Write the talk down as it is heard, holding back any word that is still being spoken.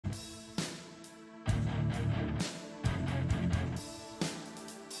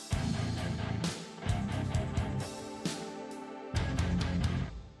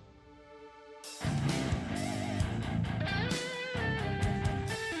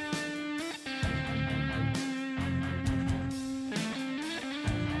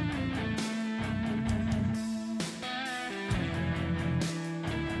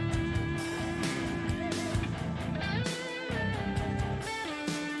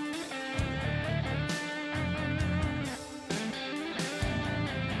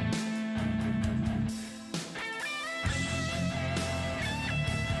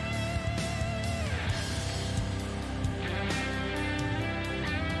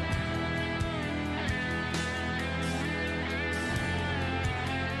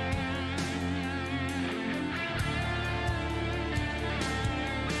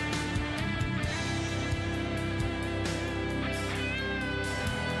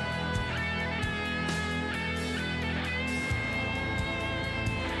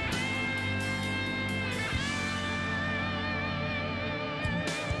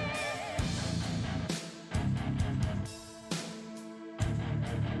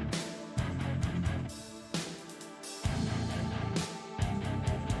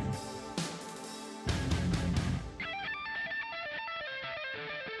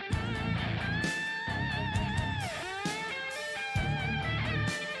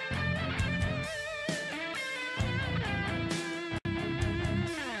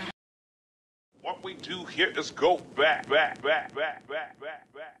what we do here is go back.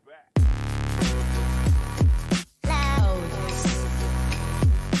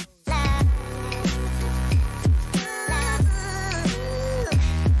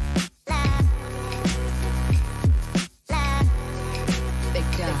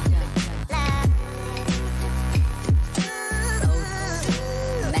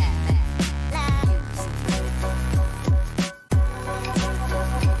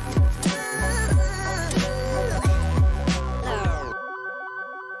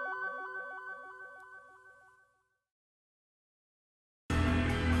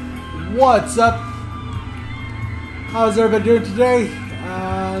 What's up? How's everybody doing today?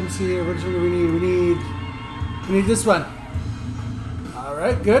 Let's see here. Which one do we need? We need this one. All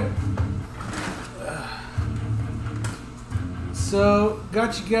right, good. So,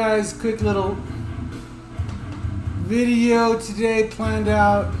 got you guys a quick little video today planned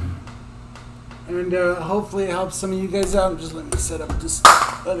out, and hopefully it helps some of you guys out. Just let me set up this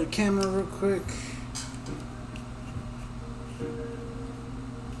other camera real quick.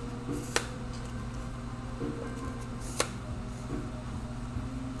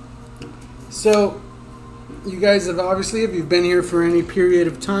 So, you guys have obviously, if you've been here for any period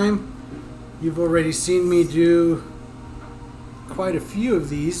of time, you've already seen me do quite a few of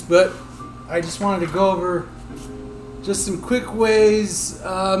these, but I just wanted to go over just some quick ways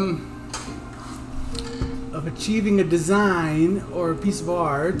of achieving a design or a piece of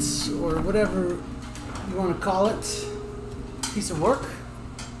art or whatever you want to call it, piece of work.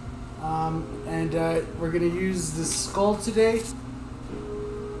 And we're going to use this skull today.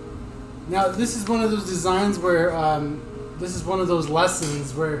 Now, this is one of those designs where, this is one of those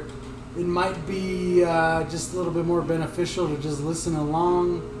lessons where it might be just a little bit more beneficial to just listen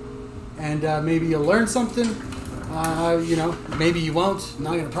along, and maybe you'll learn something. You know, maybe you won't. I'm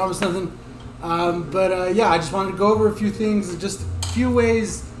not going to promise nothing. But yeah, I just wanted to go over a few things, just a few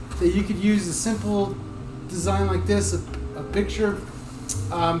ways that you could use a simple design like this, a picture,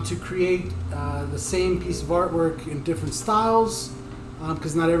 to create the same piece of artwork in different styles.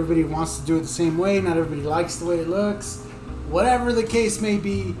 Because not everybody wants to do it the same way, not everybody likes the way it looks, whatever the case may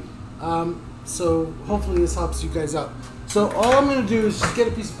be. So hopefully this helps you guys out. So all I'm going to do is just get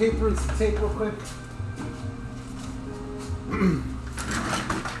a piece of paper and some tape real quick.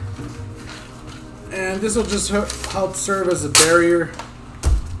 And this will just help serve as a barrier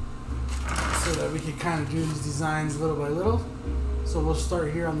so that we can kind of do these designs little by little. So we'll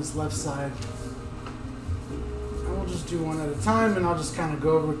start here on this left side. We'll just do one at a time, and I'll just kind of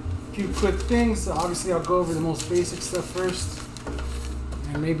go over a few quick things. So obviously, I'll go over the most basic stuff first,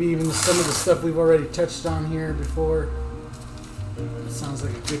 and maybe even some of the stuff we've already touched on here before. It sounds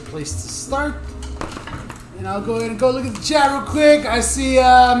like a good place to start. And I'll go ahead and go look at the chat real quick. I see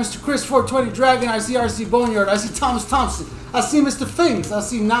Mr. Chris 420 Dragon. I see RC Boneyard. I see Thomas Thompson. I see Mr. Things. I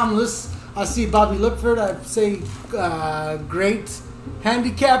see Nameless. I see Bobby Lookford. I say Great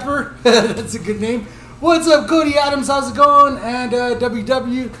Handicapper. That's a good name. What's up, Cody Adams? How's it going? And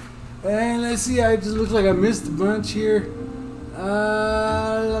WW. And let's see, I just look like I missed a bunch here.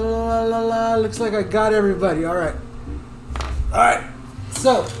 Looks like I got everybody. All right. All right.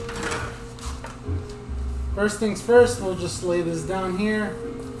 So, first things first, we'll just lay this down here.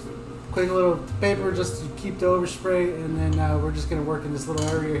 Quick little paper just to keep the overspray, and then we're just going to work in this little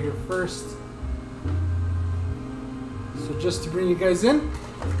area here first. So just to bring you guys in.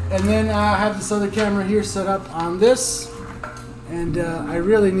 And then I have this other camera here set up on this, and I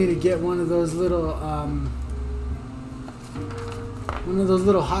really need to get one of those little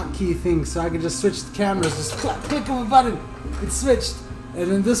hotkey things so I can just switch the cameras. Just click of a button, it's switched.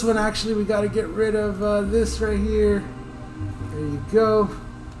 And then this one, actually, we got to get rid of this right here. There you go.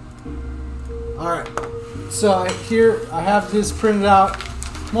 All right. So here I have this printed out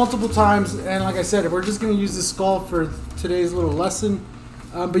multiple times, and like I said, we're just going to use the skull for today's little lesson.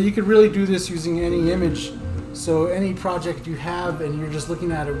 But you could really do this using any image. So any project you have and you're just looking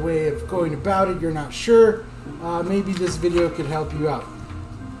at a way of going about it, you're not sure, maybe this video could help you out.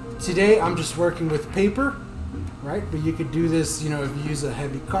 Today I'm just working with paper, right? But you could do this, you know, if you use a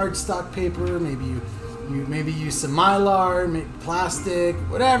heavy cardstock paper, maybe you use some mylar, maybe plastic,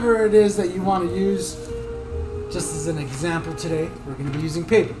 whatever it is that you want to use. Just as an example today, we're going to be using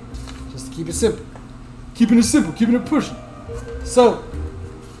paper, just to keep it simple. Keeping it simple, keeping it pushing. So,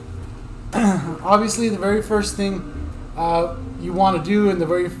 obviously the very first thing you want to do, and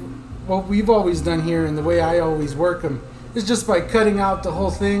what we've always done here and the way I always work them, is just by cutting out the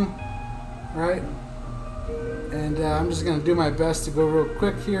whole thing, right? And I'm just going to do my best to go real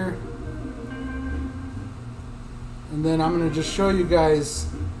quick here. And then I'm going to just show you guys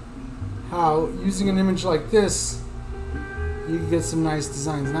how using an image like this, you can get some nice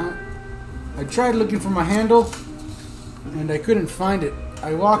designs. Now, I tried looking for my handle, and I couldn't find it.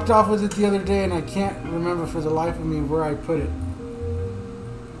 I walked off with it the other day, and I can't remember for the life of me where I put it.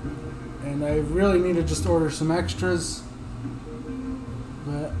 And I really need to just order some extras,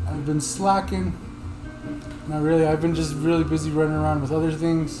 but I've been slacking. Not really. I've been just really busy running around with other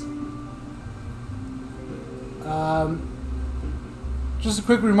things. Just a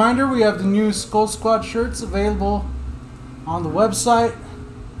quick reminder, we have the new Skull Squad shirts available on the website.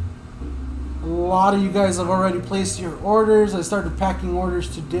 A lot of you guys have already placed your orders. I started packing orders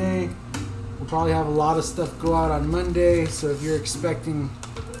today. We'll probably have a lot of stuff go out on Monday, so if you're expecting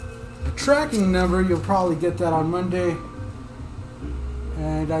a tracking number, you'll probably get that on Monday.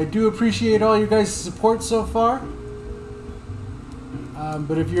 And I do appreciate all you guys' support so far.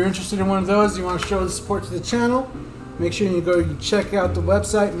 But if you're interested in one of those, you want to show the support to the channel, make sure you go check out the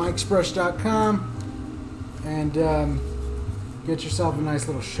website, mikesbrush.com, and get yourself a nice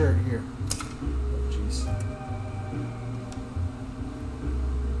little shirt here. Oh, jeez.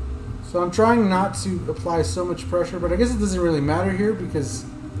 So I'm trying not to apply so much pressure, but I guess it doesn't really matter here because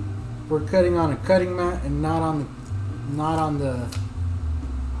we're cutting on a cutting mat and not on the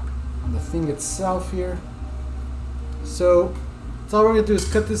thing itself here. So all we're gonna do is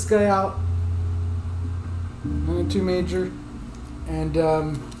cut this guy out. Nothing too major. And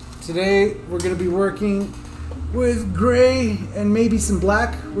today we're gonna be working with gray and maybe some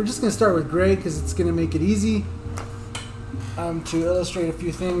black. We're just gonna start with gray because it's gonna make it easy to illustrate a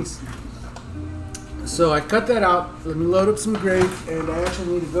few things. So I cut that out. Let me load up some gray, and I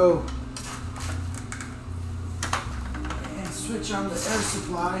actually need to go and switch on the air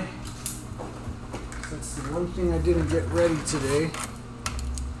supply. That's the one thing I didn't get ready today.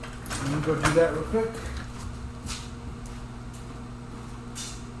 Let me go do that real quick.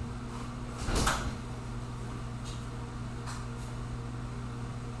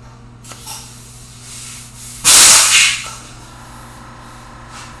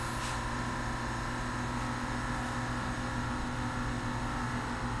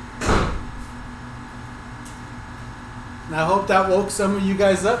 And I hope that woke some of you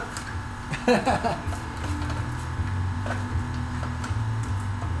guys up.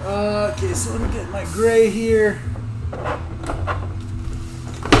 Okay, so let me get my gray here. Get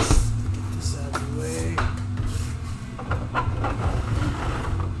this out of the way.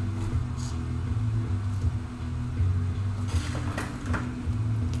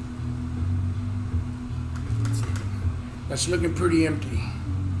 That's looking pretty empty.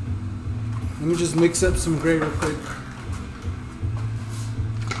 Let me just mix up some gray real quick.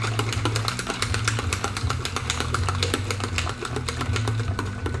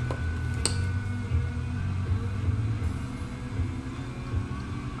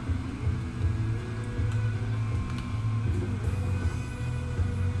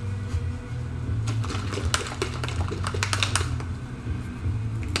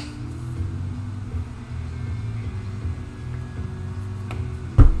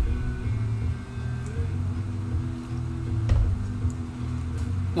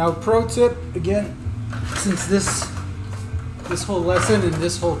 Now, pro tip, again, since this whole lesson and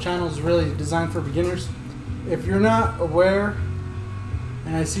this whole channel is really designed for beginners, if you're not aware,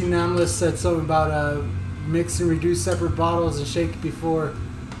 and I see Namless said something about mix and reduce separate bottles and shake before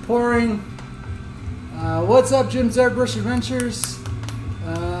pouring. What's up, Jim's Airbrush Adventures?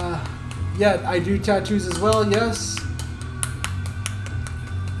 Yeah, I do tattoos as well, yes.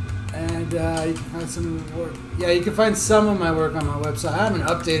 And you can find some of the work. Yeah, you can find some of my work on my website. I haven't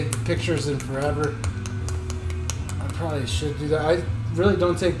updated the pictures in forever. I probably should do that. I really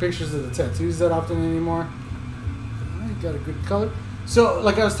don't take pictures of the tattoos that often anymore. I got a good color. So,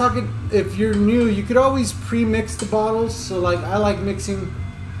 like I was talking, if you're new, you could always pre-mix the bottles. So, like, I like mixing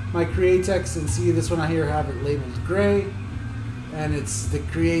my Createx, and see this one I here have it labeled gray. And it's the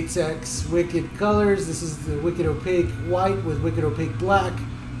Createx Wicked Colors. This is the Wicked Opaque White with Wicked Opaque Black.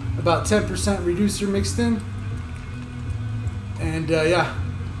 About 10% reducer mixed in. And yeah.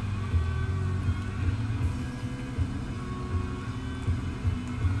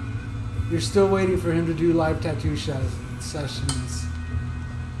 You're still waiting for him to do live tattoo sessions.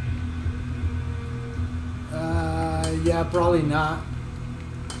 Yeah, probably not.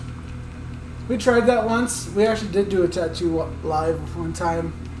 We tried that once. We actually did do a tattoo live one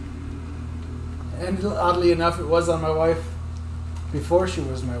time. And oddly enough, it was on my wife. Before she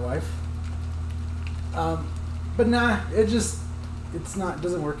was my wife. But nah, it's not,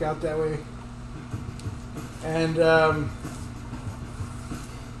 doesn't work out that way. And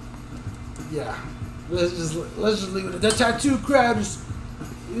yeah, let's just leave it at that. Tattoo crowd is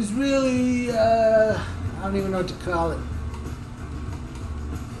is really, I don't even know what to call it.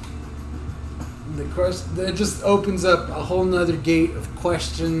 It just opens up a whole nother gate of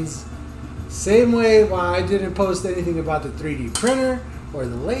questions. Same way why I didn't post anything about the 3D printer or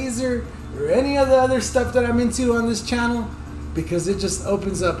the laser or any of the other stuff that I'm into on this channel, because it just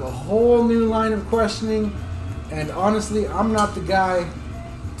opens up a whole new line of questioning. And honestly, I'm not the guy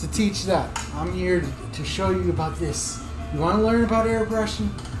to teach that. I'm here to show you about this. You want to learn about airbrushing?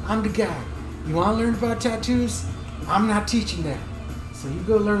 I'm the guy. You want to learn about tattoos? I'm not teaching that. So you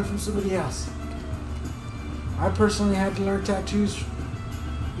go learn from somebody else. I personally had to learn tattoos,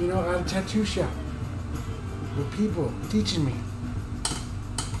 you know, at a tattoo shop with people teaching me.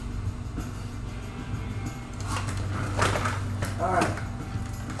 Alright,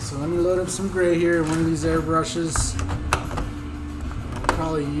 so let me load up some gray here, one of these airbrushes. I'll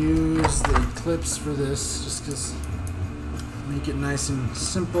probably use the clips for this, just because make it nice and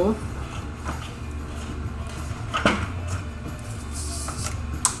simple.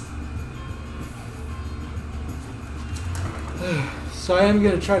 So I am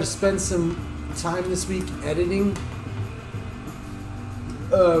going to try to spend some time this week editing.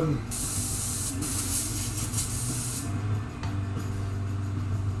 I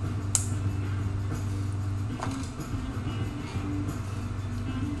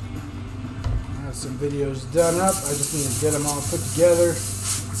have some videos done up. I just need to get them all put together.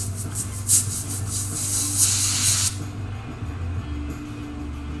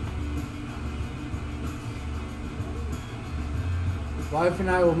 Wife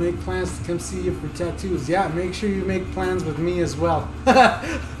and I will make plans to come see you for tattoos. Yeah, make sure you make plans with me as well. Alright.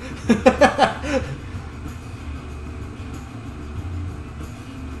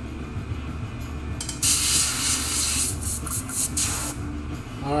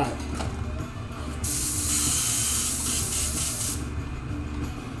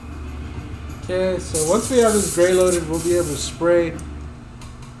 Okay, so once we have this gray loaded, we'll be able to spray. And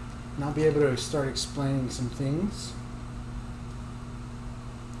I'll be able to start explaining some things.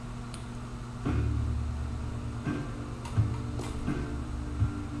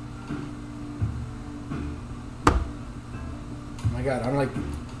 My God, I'm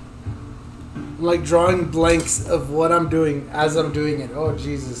like drawing blanks of what I'm doing as I'm doing it. Oh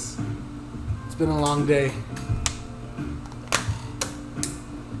Jesus, it's been a long day.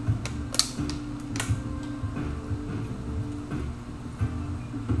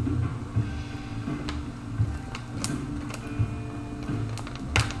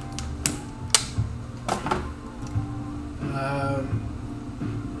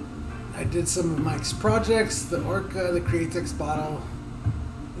 I did some of Mike's projects, the Orca, the Createx bottle.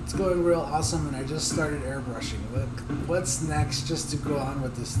 It's going real awesome, and I just started airbrushing. Look, what's next just to go on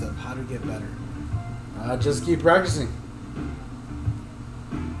with this stuff? How to get better? Just keep practicing.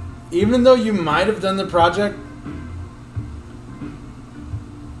 Even though you might have done the project,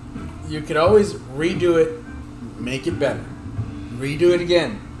 you could always redo it, make it better. Redo it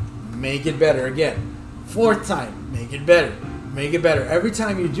again, make it better again. Fourth time, make it better. Make it better. Every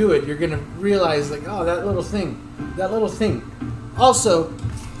time you do it, you're going to realize, like, oh, that little thing. That little thing. Also,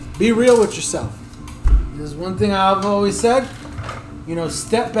 be real with yourself. There's one thing I've always said. You know,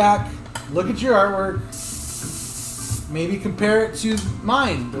 step back, look at your artwork, maybe compare it to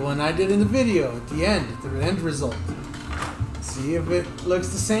mine, the one I did in the video at the end result. See if it looks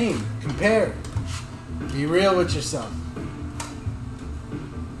the same. Compare. Be real with yourself.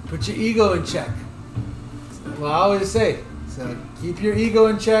 Put your ego in check. Well, I always say, so keep your ego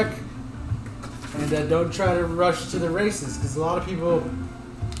in check, and don't try to rush to the races, because a lot of people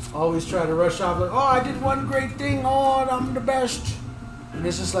always try to rush off like, oh, I did one great thing, oh, I'm the best. And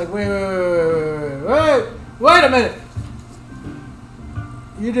it's just like, wait a minute.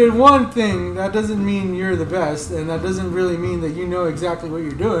 You did one thing, that doesn't mean you're the best, and that doesn't really mean that you know exactly what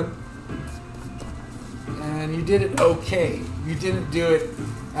you're doing. And you did it okay. You didn't do it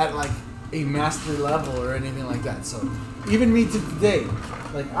at like a master level or anything like that. So even me to today,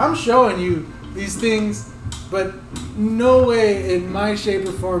 like, I'm showing you these things, but no way in my shape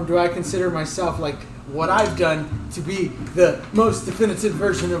or form do I consider myself like what I've done to be the most definitive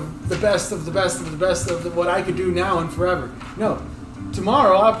version of the best of the best of the best of what I could do now and forever. No.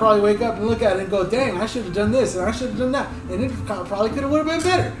 Tomorrow I'll probably wake up and look at it and go, dang, I should have done this and I should have done that, and it probably could have would have been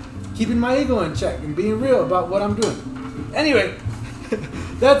better. Keeping my ego in check and being real about what I'm doing. Anyway,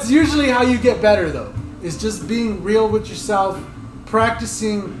 that's usually how you get better, though, is just being real with yourself,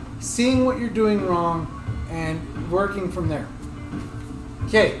 practicing, seeing what you're doing wrong, and working from there.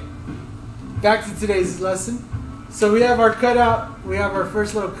 Okay, back to today's lesson. So we have our cutout, we have our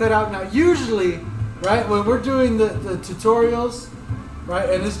first little cutout. Now usually, right, when we're doing the tutorials, right?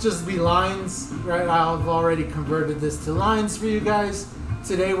 And it's just be lines, right? I've already converted this to lines for you guys.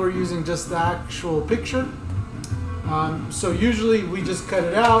 Today we're using just the actual picture. So usually we just cut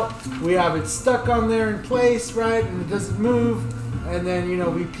it out, we have it stuck on there in place, right? And it doesn't move. And then, you know,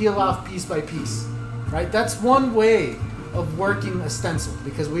 we peel off piece by piece, right? That's one way of working a stencil,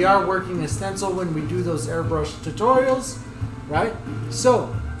 because we are working a stencil when we do those airbrush tutorials, right?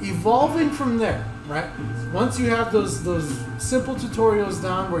 So evolving from there, right? Once you have those simple tutorials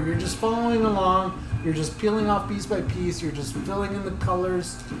down where you're just following along, you're just peeling off piece by piece, you're just filling in the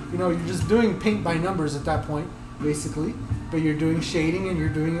colors, you know, you're just doing paint by numbers at that point, basically, but you're doing shading and you're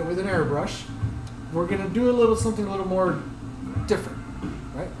doing it with an airbrush. We're gonna do something a little more different,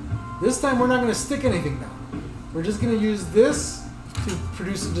 right? This time we're not gonna stick anything down. We're just gonna use this to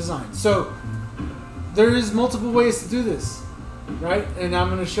produce a design. So there is multiple ways to do this, right? And I'm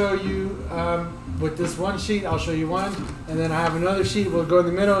gonna show you with this one sheet, I'll show you one, and then I have another sheet, we'll go in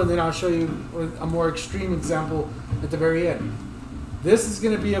the middle, and then I'll show you a more extreme example at the very end. This is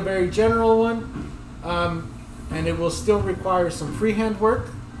gonna be a very general one. And it will still require some freehand work.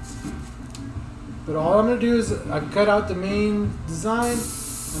 But all I'm going to do is I've cut out the main design. I'm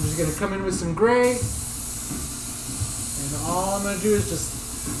just going to come in with some gray. And all I'm going to do is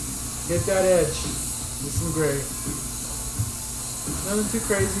just hit that edge with some gray. Nothing too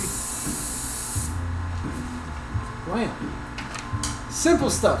crazy. Blam. Simple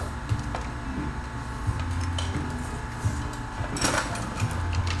stuff.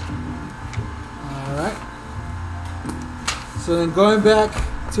 All right. So then going back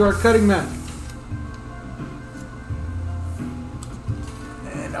to our cutting mat.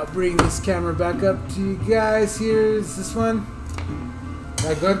 And I'll bring this camera back up to you guys. Here's this one.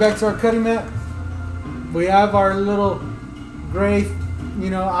 Right, going back to our cutting mat. We have our little gray, you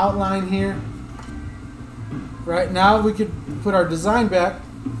know, outline here. Right now we could put our design back.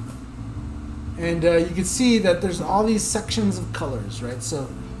 And you can see that there's all these sections of colors, right? So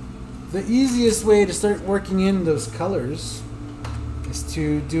the easiest way to start working in those colors is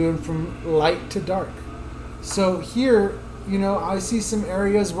to do them from light to dark. So here, you know, I see some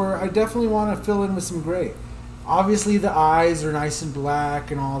areas where I definitely want to fill in with some gray. Obviously the eyes are nice and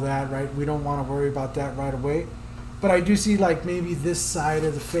black and all that, right? We don't want to worry about that right away. But I do see like maybe this side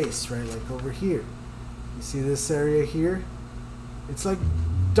of the face, right? Like over here. You see this area here? It's like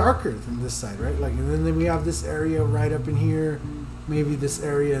darker than this side, right? Like, and then we have this area right up in here. Maybe this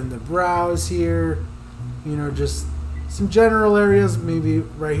area in the brows here. You know, just some general areas, maybe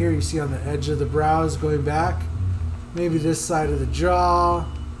right here you see on the edge of the brows going back. Maybe this side of the jaw.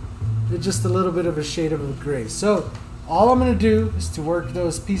 Just a little bit of a shade of a gray. So all I'm going to do is to work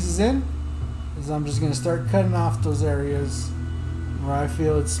those pieces in. Is I'm just going to start cutting off those areas where I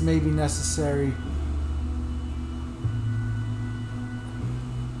feel it's maybe necessary.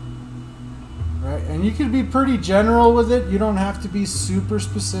 Right, and you can be pretty general with it. You don't have to be super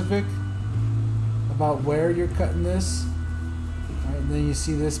specific about where you're cutting this. Right, and then you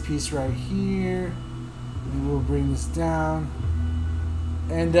see this piece right here. And we'll bring this down.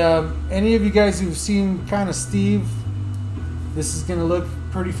 And any of you guys who've seen kind of Steve, this is going to look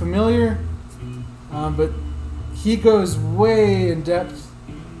pretty familiar. But he goes way in depth.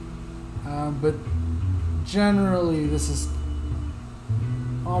 But generally, this is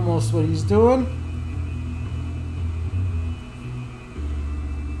almost what he's doing.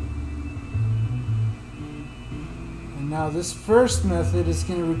 And now this first method is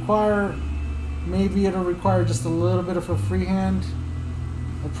going to require, maybe it'll require just a little bit of a freehand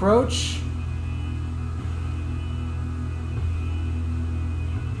approach.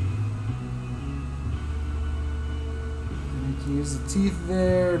 And you can use the teeth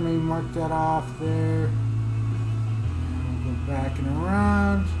there, maybe mark that off there. Back and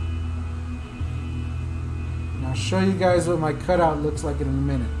around. And I'll show you guys what my cutout looks like in a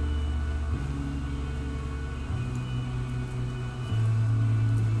minute.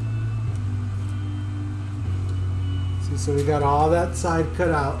 See, so we got all that side cut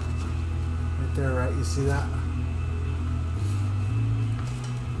out. Right there, right? You see that?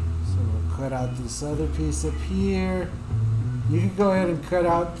 So we'll cut out this other piece up here. You can go ahead and cut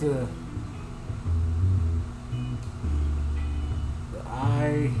out the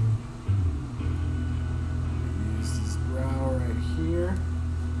eye. Use this brow right here.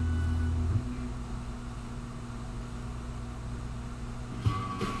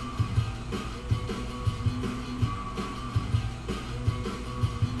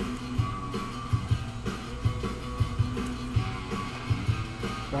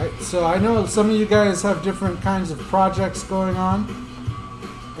 Right, so I know some of you guys have different kinds of projects going on,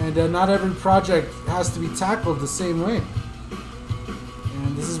 and not every project has to be tackled the same way.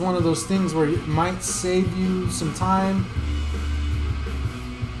 This is one of those things where it might save you some time.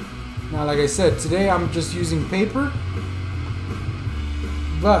 Now, like I said, today I'm just using paper.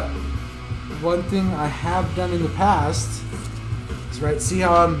 But one thing I have done in the past is, right, see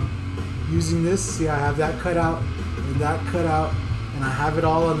how I'm using this? See, I have that cut out and that cut out, and I have it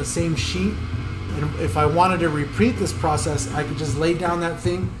all on the same sheet. And if I wanted to repeat this process, I could just lay down that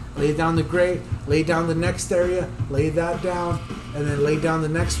thing, lay down the gray, lay down the next area, lay that down, and then lay down the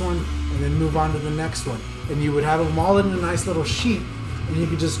next one, and then move on to the next one. And you would have them all in a nice little sheet, and you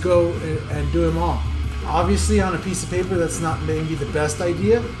could just go and do them all. Obviously, on a piece of paper, that's not maybe the best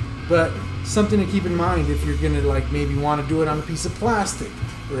idea, but something to keep in mind if you're gonna like maybe want to do it on a piece of plastic,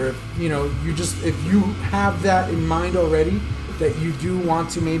 or if, you know, if you have that in mind already, that you do want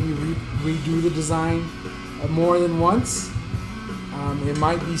to maybe redo the design more than once, it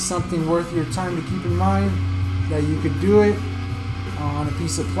might be something worth your time to keep in mind, that you could do it on a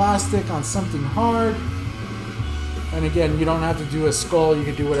piece of plastic, on something hard. And again, you don't have to do a skull, you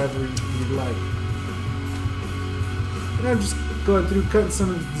can do whatever you'd like. And I'm just going through cutting some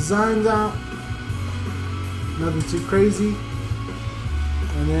of the designs out. Nothing too crazy.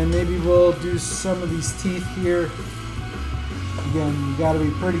 And then maybe we'll do some of these teeth here. Again, you gotta be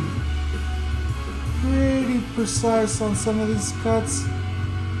pretty precise on some of these cuts.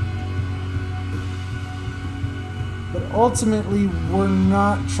 But ultimately, we're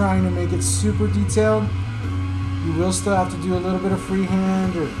not trying to make it super detailed. You will still have to do a little bit of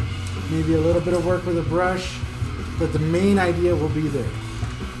freehand or maybe a little bit of work with a brush, but the main idea will be there.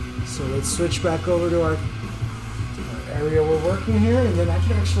 So let's switch back over to our area we're working here, and then I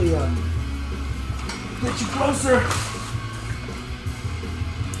can actually get you closer.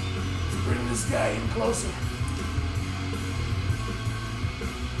 Bring this guy in closer.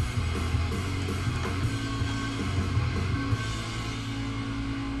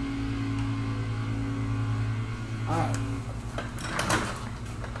 Alright.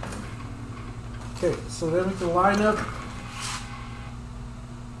 Okay, so then we can line up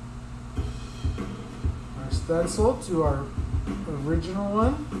our stencil to our original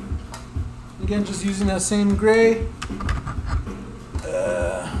one. Again, just using that same gray.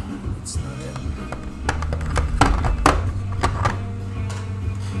 It's not it.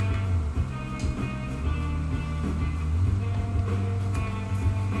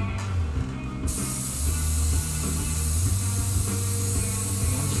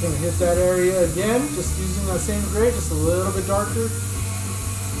 Gonna hit that area again, just using that same gray, just a little bit darker.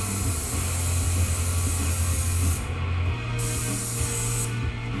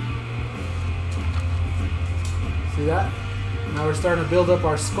 See that? Now we're starting to build up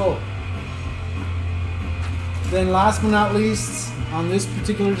our skull. Then last but not least, on this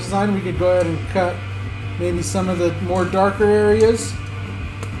particular design, we could go ahead and cut maybe some of the more darker areas.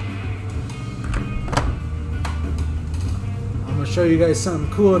 I'm gonna show you guys something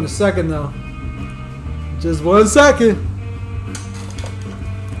cool in a second though. Just 1 second.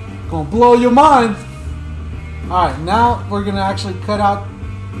 Gonna blow your mind. Alright, now we're gonna actually cut out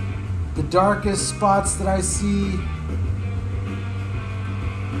the darkest spots that I see.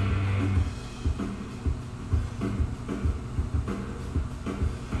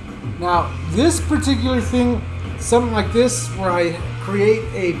 Now, this particular thing, something like this, where I create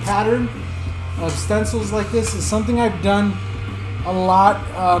a pattern of stencils like this, is something I've done a lot,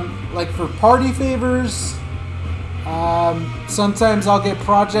 like for party favors. Sometimes I'll get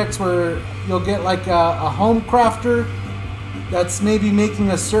projects where you'll get like a home crafter that's maybe making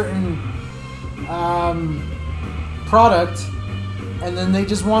a certain product, and then they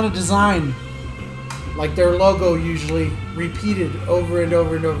just want to design like their logo, usually repeated over and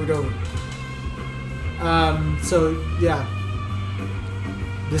over and over and over. So yeah,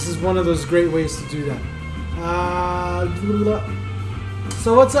 this is one of those great ways to do that.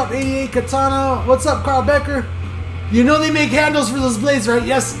 So what's up, 88 Katana? What's up, Carl Becker? You know they make handles for those blades, right?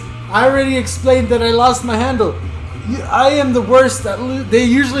 Yes, I already explained that I lost my handle. I am the worst. They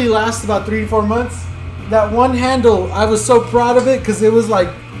usually last about 3 to 4 months. That one handle, I was so proud of it because it was like,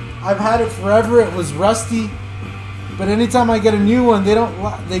 I've had it forever. It was rusty, but anytime I get a new one,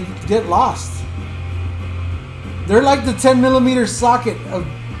 they get lost. They're like the 10mm socket of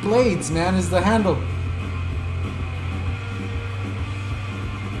blades, man, is the handle.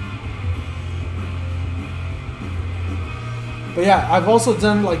 But yeah, I've also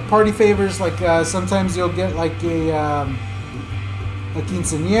done like party favors, like sometimes you'll get like a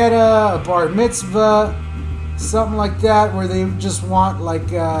quinceañera, a bar mitzvah, something like that, where they just want like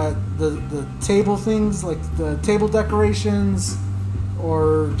the table things, like the table decorations,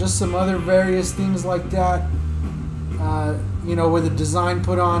 or just some other various things like that. you know, with a design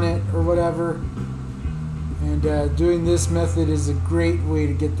put on it or whatever. And doing this method is a great way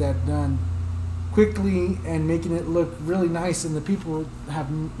to get that done quickly and making it look really nice. And the people have,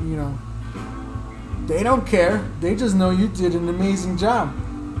 you know, they don't care. They just know you did an amazing job.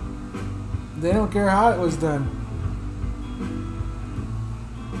 They don't care how it was done.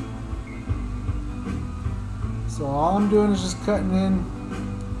 So all I'm doing is just cutting in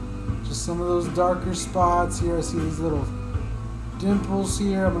just some of those darker spots here. I see these little dimples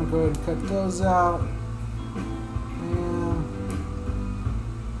here. I'm going to go ahead and cut those out.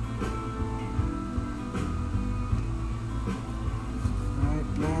 Right,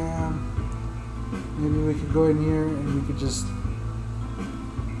 bam. Maybe we could go in here and we could just,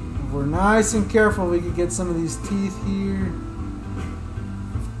 if we're nice and careful, we could get some of these teeth here.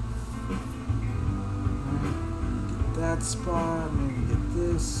 That spot, maybe get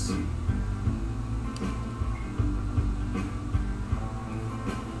this.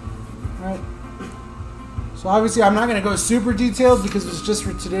 Right. So obviously I'm not going to go super detailed because it's just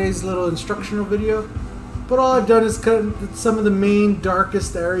for today's little instructional video. But all I've done is cut some of the main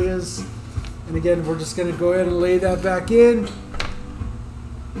darkest areas. And again, we're just going to go ahead and lay that back in.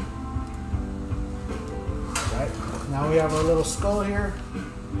 Right. Now we have our little skull here.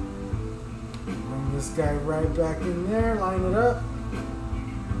 This guy right back in there, line it up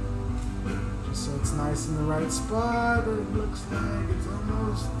just so it's nice in the right spot. It looks like it's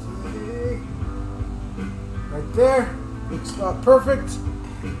almost right there. Looks about perfect.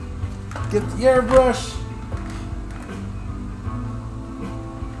 Get the airbrush.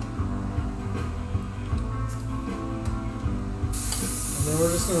 And then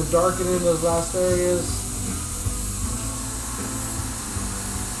we're just going to darken in those last areas.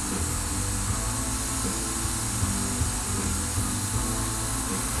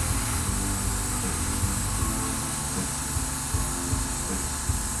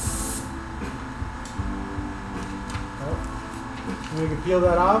 We can peel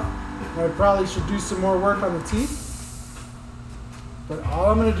that off. I probably should do some more work on the teeth. But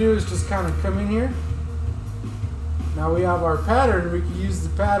all I'm going to do is just kind of come in here. Now we have our pattern. We can use the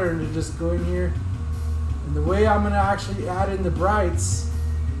pattern to just go in here. And the way I'm going to actually add in the brights,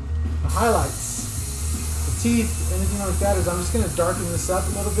 the highlights, the teeth, anything like that, is I'm just going to darken this up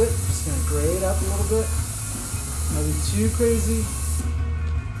a little bit. Just going to gray it up a little bit. Nothing too crazy.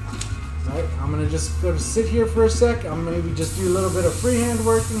 Right, I'm going to just go to sit here for a sec. I'm maybe just do a little bit of freehand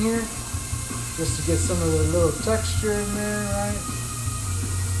work in here just to get some of the little texture in there, right?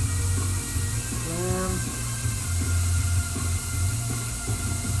 Bam.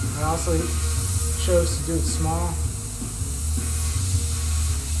 I also chose to do it small.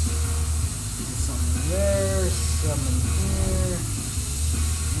 Some in there, some in here.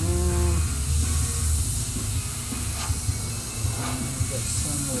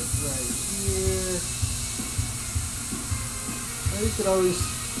 Right here. Well, you could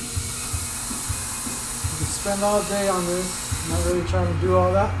spend all day on this. I'm not really trying to do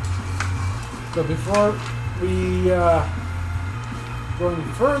all that. So before we go any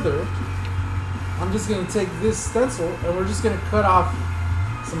further, I'm just going to take this stencil and we're just going to cut off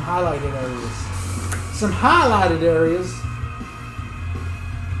some highlighted areas. Some highlighted areas.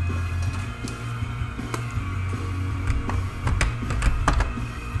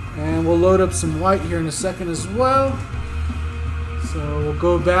 And we'll load up some white here in a second as well. So we'll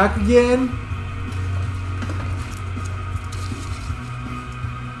go back again.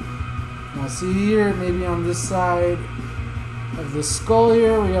 Now see here, maybe on this side of the skull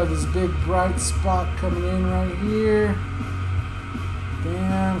here, we have this big bright spot coming in right here.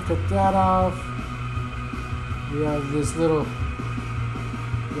 Bam, cut that off. We have this little,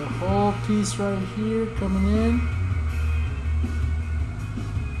 the whole piece right here coming in.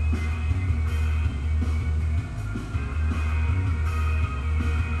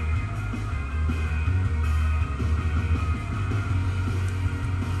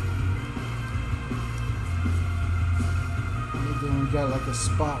 Got like a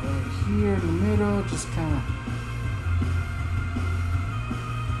spot right here in the middle, just kind of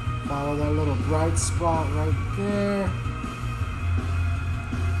follow that little bright spot right there.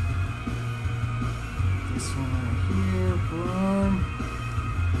 This one right here, boom.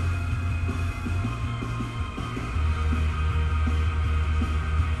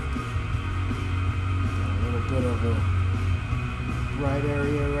 Got a little bit of a bright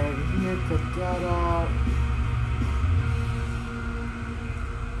area right here, cut that out.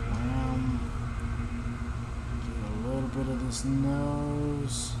 Bit of this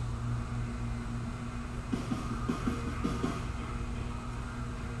nose.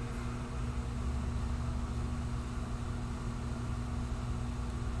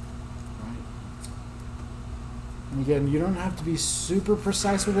 Again, you don't have to be super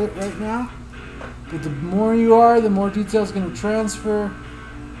precise with it right now, but the more you are, the more detail is going to transfer.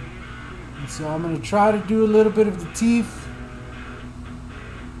 And so I'm going to try to do a little bit of the teeth.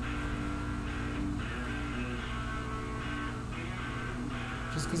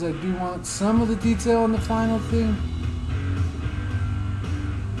 Just because I do want some of the detail in the final thing.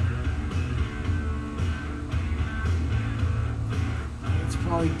 That's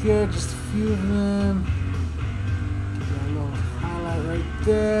probably good, just a few of them. Right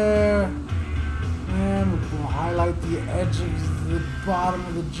there, and we'll highlight the edge of the bottom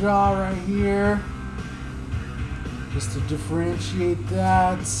of the jaw right here just to differentiate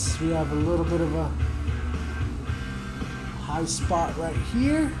that. We have a little bit of a high spot right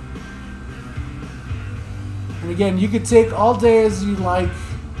here, and again, you could take all day as you like,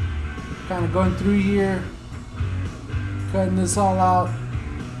 kind of going through here, cutting this all out.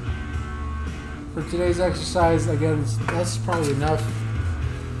 For today's exercise, again, that's probably enough.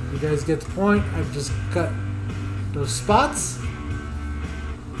 You guys get the point. I've just cut those spots.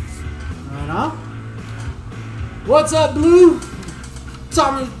 Right on. What's up, Blue?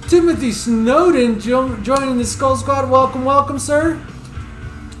 Timothy Snowden joining the Skull Squad. Welcome, welcome, sir.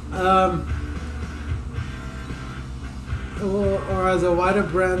 Or are the Iwata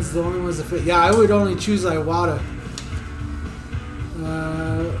brands the only ones that fit? Yeah, I would only choose Iwata.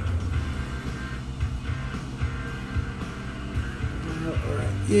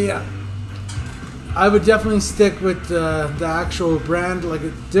 Yeah, I would definitely stick with the actual brand. Like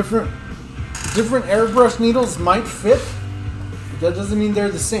different airbrush needles might fit. That doesn't mean they're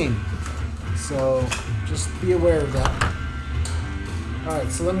the same. So just be aware of that. All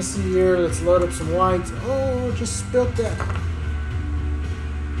right, so let me see here. Let's load up some white. Oh, just spilled that.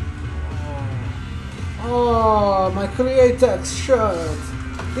 Oh, my Createx shirt.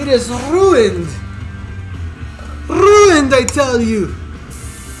 It is ruined. Ruined, I tell you.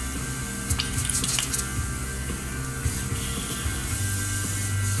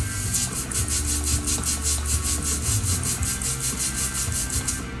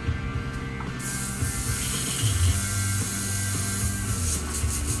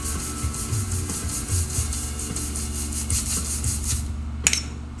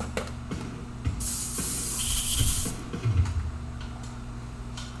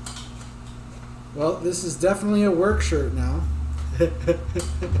 Well, this is definitely a work shirt now.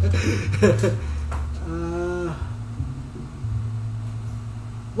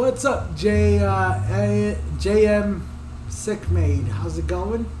 What's up, JM Sickmaid? How's it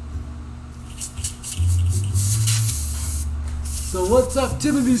going? So what's up,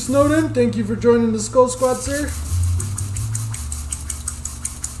 Timothy Snowden? Thank you for joining the Skull Squad, sir.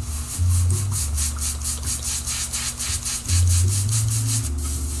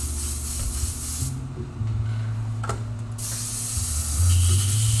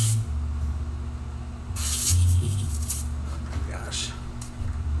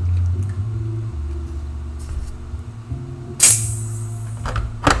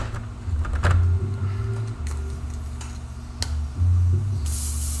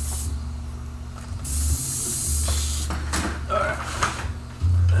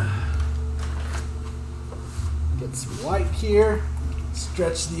 Here,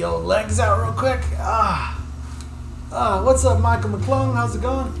 stretch the old legs out real quick. What's up, Michael McClung? How's it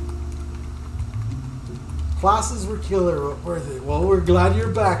going? Classes were killer, weren't they? Well, we're glad you're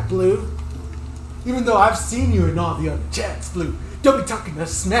back, Blue. Even though I've seen you in all the other chats, Blue. Don't be talking to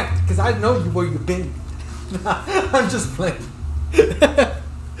smack, because I know you where you've been. I'm just playing.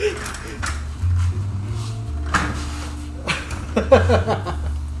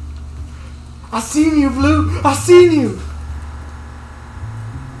 I seen you, Blue. I seen you.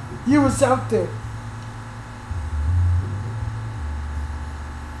 You was out there.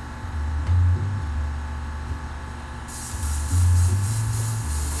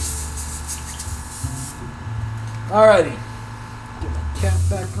 Alrighty. Get my cap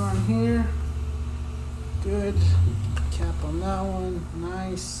back on here. Good. Cap on that one.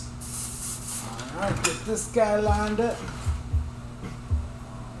 Nice. Alright, get this guy lined up.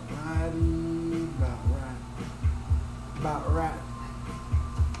 Alrighty. About right. About right.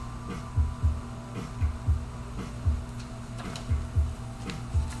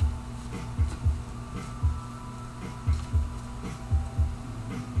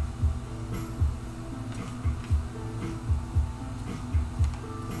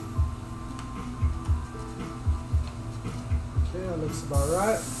 Looks about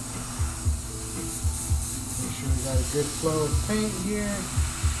right. Make sure we got a good flow of paint here.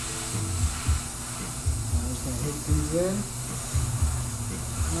 I'm just going to hit these in.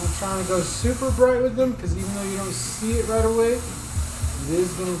 I'm not trying to go super bright with them because even though you don't see it right away, it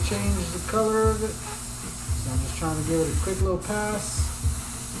is going to change the color of it. So I'm just trying to give it a quick little pass.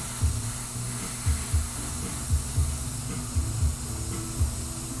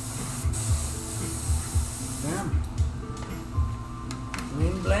 Bam.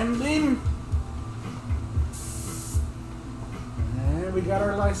 Blim, blam, blim. And we got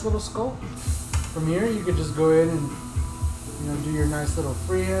our nice little sculpt. From here, you could just go in and do your nice little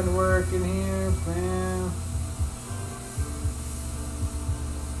freehand work in here. Bam.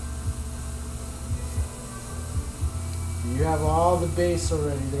 You have all the base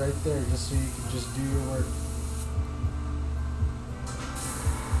already right there, just so you can just do your work.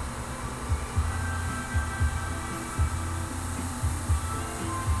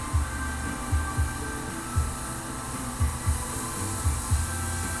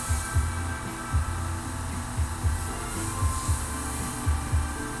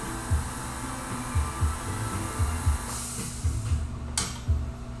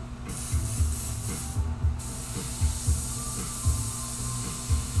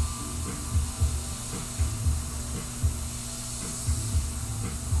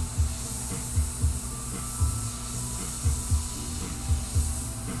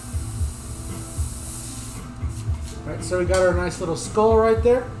 Alright, so we got our nice little skull right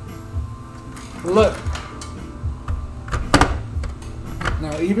there. Look.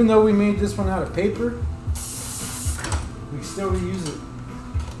 Now, even though we made this one out of paper, we can still reuse it.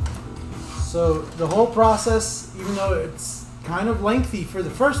 So the whole process, even though it's kind of lengthy for the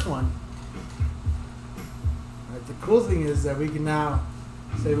first one, right, the cool thing is that we can now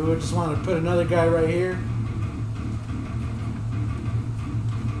say we just want to put another guy right here.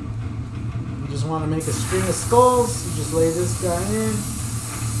 Just want to make a string of skulls, you just lay this guy in.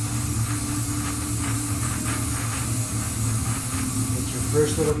 Get your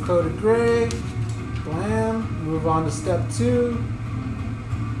first little coat of gray. Blam. Move on to step 2.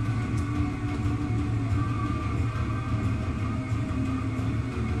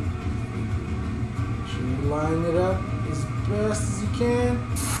 Make sure you line it up as best as you can.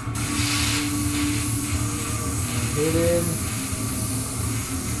 Hit in.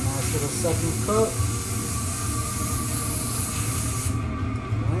 Little second coat.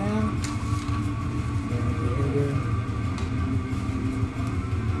 Blam.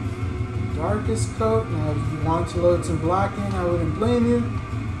 Darkest coat. Now, if you want to load some black in, I wouldn't blame you.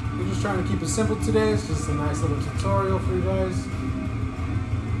 We're just trying to keep it simple today. It's just a nice little tutorial for you guys.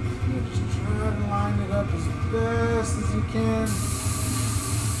 Just try to line it up as best as you can.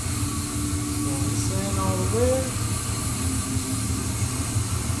 Roll this in all the way.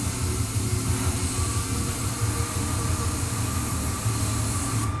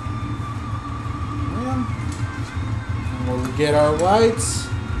 We'll get our whites.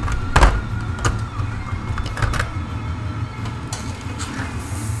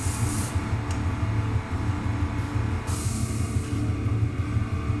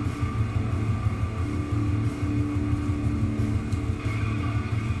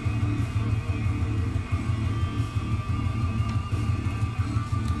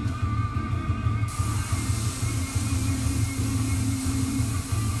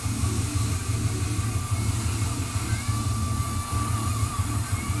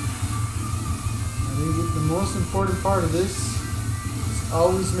 The most important part of this is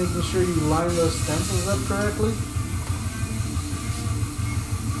always making sure you line those stencils up correctly.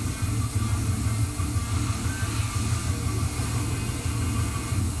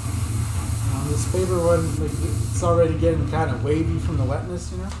 On this paper one, it's already getting kind of wavy from the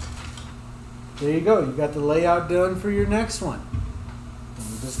wetness, There you go. You got the layout done for your next one. And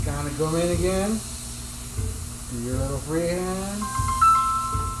you just kind of go in again. Do your little freehand.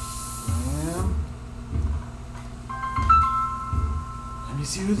 Let me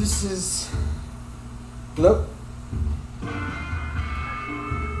see who this is. Look.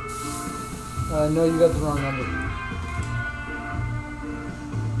 No, you got the wrong number.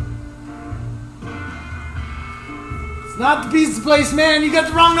 It's not the pizza place, man. You got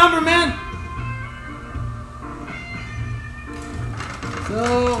the wrong number, man.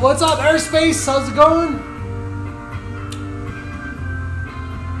 So, what's up, Airspace? How's it going?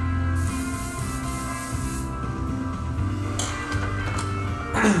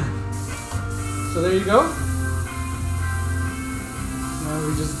 So there you go. Now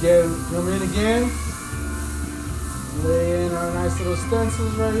we just come in again, lay in our nice little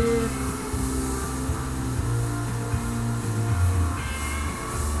stencils right here.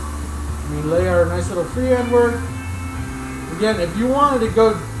 We lay our nice little freehand work. Again, if you wanted to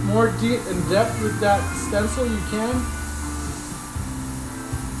go more deep in depth with that stencil, you can.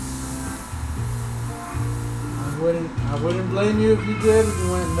 wouldn't blame you if you did, if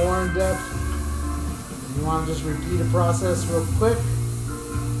you went more in depth. If you want to just repeat a process real quick.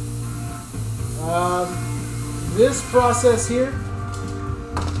 This process here,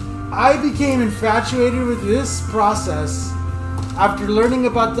 I became infatuated with this process after learning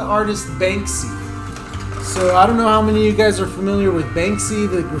about the artist Banksy. So I don't know how many of you guys are familiar with Banksy,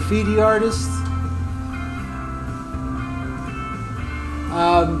 the graffiti artist.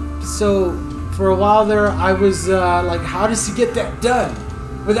 So for a while there, I was like, how does he get that done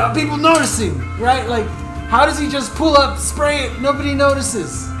without people noticing, right? Like, how does he just pull up, spray it, nobody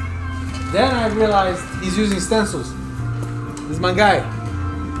notices? Then I realized he's using stencils. This is my guy.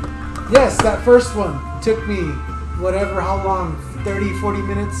 Yes, that first one took me whatever, how long, 30, 40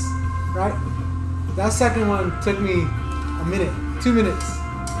 minutes, right? That second one took me a minute, 2 minutes,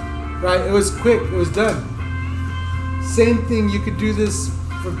 right? It was quick, it was done. Same thing, you could do this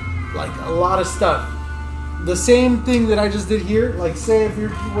for like a lot of stuff. The same thing that I just did here, like say if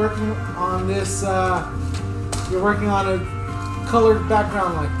you're working on this, you're working on a colored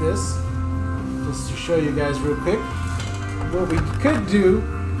background like this, just to show you guys real quick. What we could do,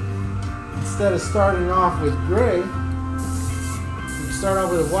 instead of starting off with gray, we start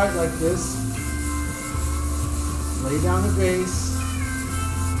off with a white like this, lay down the base,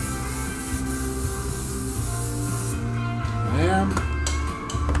 bam,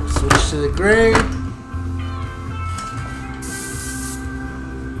 switch to the gray,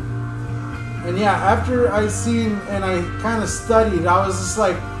 and yeah, after I seen and I kind of studied, I was just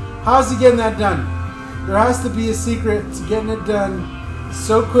like, how's he getting that done? There has to be a secret to getting it done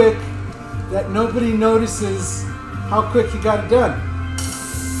so quick that nobody notices how quick he got it done.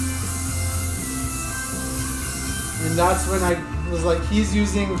 And that's when I was like, he's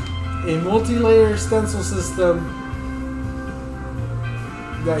using a multi-layer stencil system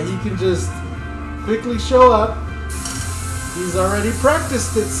that he can just quickly show up. He's already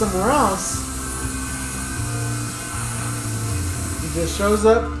practiced it somewhere else. He just shows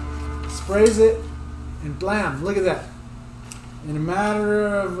up, sprays it, and blam, look at that. In a matter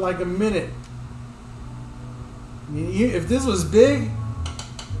of like a minute. I mean, if this was big,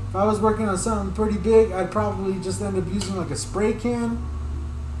 if I was working on something pretty big, I'd probably just end up using like a spray can.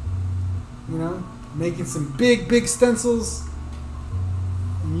 You know, making some big stencils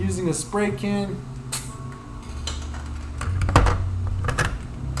and using a spray can.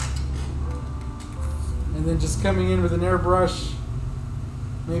 And then just coming in with an airbrush,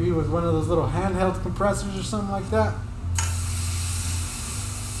 maybe with one of those little handheld compressors or something like that.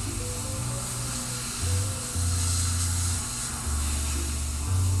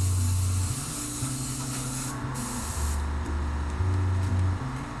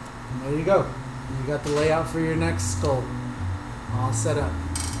 And there you go. You got the layout for your next skull all set up.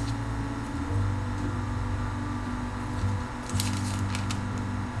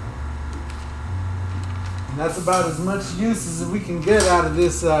 And that's about as much use as we can get out of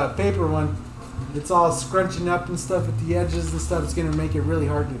this paper one. It's all scrunching up and stuff at the edges and stuff. It's going to make it really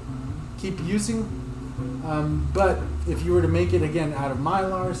hard to keep using. But if you were to make it again out of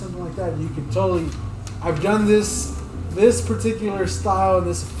Mylar or something like that, you can totally. I've done this particular style,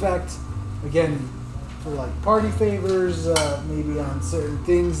 this effect, again for like party favors, maybe on certain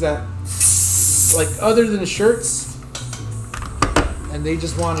things that, like other than shirts, and they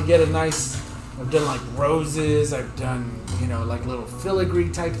just want to get a nice. I've done like roses, I've done, you know, like little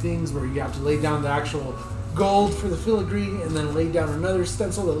filigree type things where you have to lay down the actual gold for the filigree and then lay down another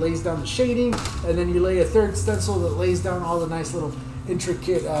stencil that lays down the shading, and then you lay a third stencil that lays down all the nice little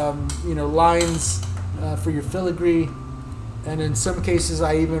intricate, you know, lines for your filigree. And in some cases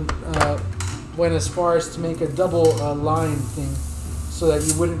I even went as far as to make a double line thing so that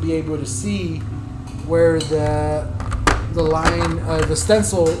you wouldn't be able to see where the line, the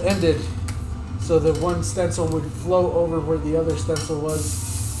stencil ended. So the one stencil would flow over where the other stencil was,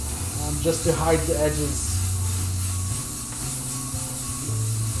 just to hide the edges.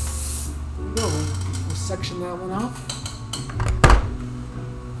 There we go. We'll section that one off.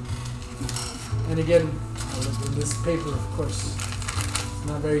 And again, this paper, of course, is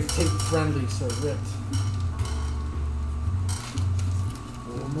not very tape friendly, so it ripped.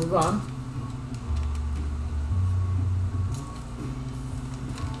 We'll move on.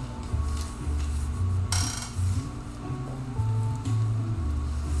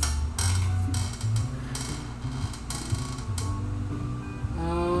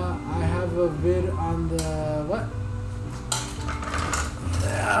 A vid on the what?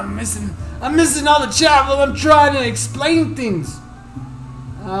 I'm missing all the chat while I'm trying to explain things.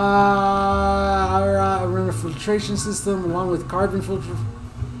 Our run a filtration system along with carbon filter.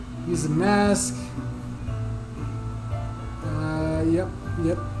 Use a mask.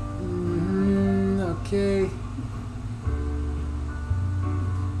 Yep. Okay.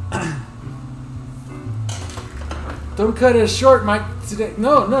 Don't cut it short, Mike. Today.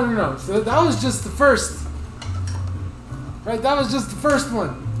 No. So that was just the first. Right, that was just the first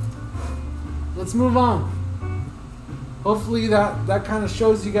one. Let's move on. Hopefully that kind of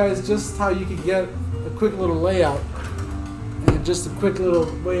shows you guys just how you can get a quick little layout and just a quick little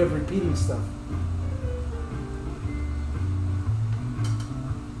way of repeating stuff.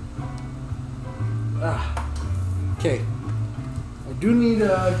 Okay. I do need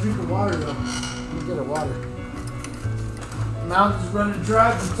a drink of water though. Let me get a water. Mouth is running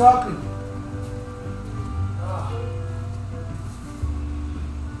dry from talking.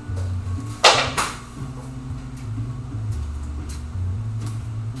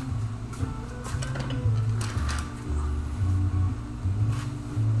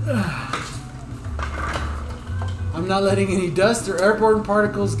 I'm not letting any dust or airborne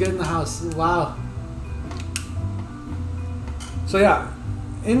particles get in the house. Wow. So yeah,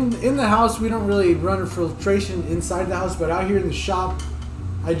 in the house we don't really run filtration inside the house, but out here in the shop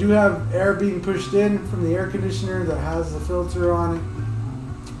I do have air being pushed in from the air conditioner that has the filter on it.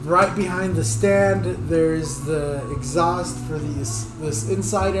 Right behind the stand there's the exhaust for this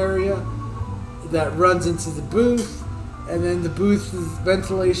inside area that runs into the booth, and then the booth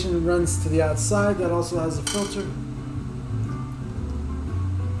ventilation runs to the outside that also has a filter.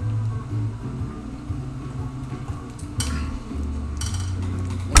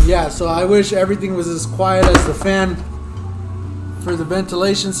 Yeah, so I wish everything was as quiet as the fan for the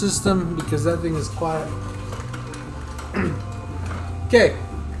ventilation system, because that thing is quiet. Okay.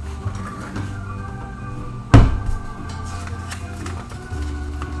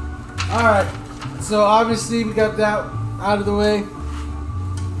 Alright, so obviously we got that out of the way.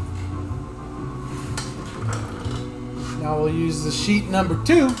 Now we'll use the sheet number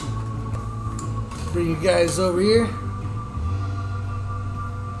 2. Bring you guys over here.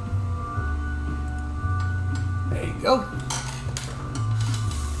 Go.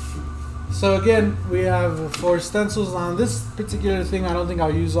 So again, we have 4 stencils on this particular thing. I don't think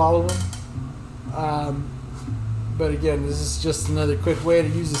I'll use all of them. But again, this is just another quick way to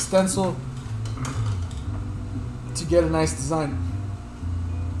use a stencil to get a nice design.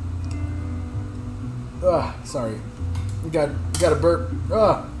 Sorry. We got a burp.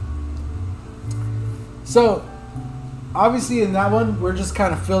 So obviously in that one, we're just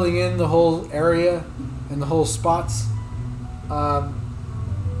kind of filling in the whole area and the whole spots.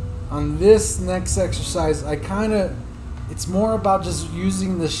 On this next exercise, it's more about just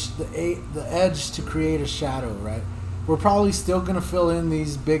using the edge to create a shadow, right? We're probably still gonna fill in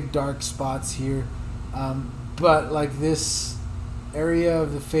these big dark spots here, but like this area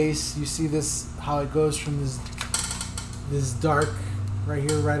of the face, you see this, how it goes from this dark right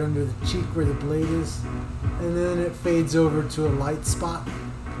here, right under the cheek where the blade is, and then it fades over to a light spot.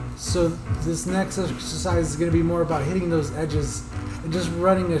 So this next exercise is going to be more about hitting those edges and just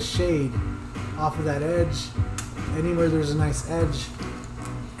running a shade off of that edge, anywhere there's a nice edge.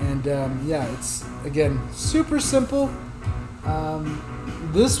 And yeah, it's again super simple.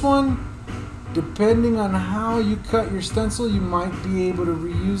 This one, depending on how you cut your stencil, you might be able to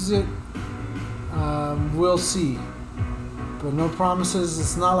reuse it. We'll see, but no promises.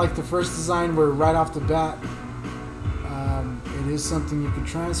 It's not like the first design where right off the bat it is something you can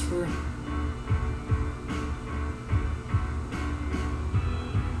transfer.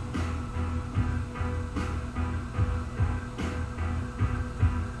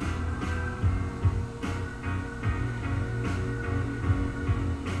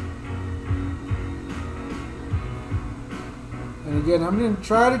 And again, I'm going to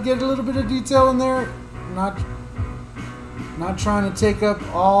try to get a little bit of detail in there. Not trying to take up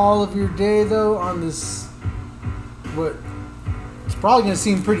all of your day though on this, what it's probably going to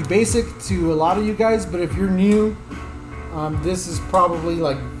seem pretty basic to a lot of you guys, but if you're new, this is probably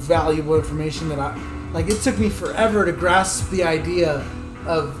like valuable information that it took me forever to grasp the idea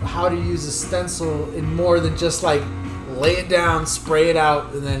of how to use a stencil in more than just like lay it down, spray it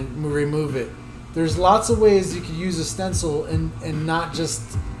out, and then remove it. There's lots of ways you could use a stencil and not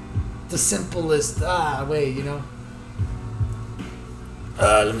just the simplest way, you know.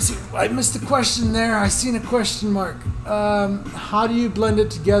 Let me see. I missed a question there. I seen a question mark. How do you blend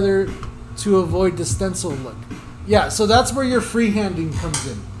it together to avoid the stencil look? Yeah, so that's where your freehanding comes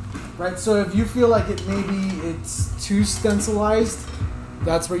in, right? So if you feel like it's too stencilized,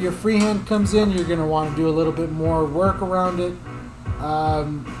 that's where your freehand comes in. You're gonna want to do a little bit more work around it.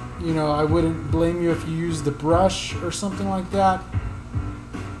 You know, I wouldn't blame you if you use the brush or something like that.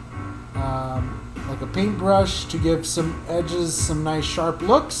 Like like a paintbrush to give some edges some nice sharp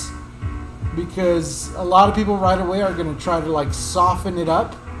looks, because a lot of people right away are going to try to like soften it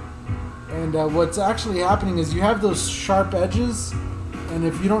up. And what's actually happening is you have those sharp edges, and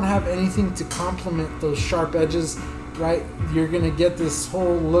if you don't have anything to complement those sharp edges, right, you're going to get this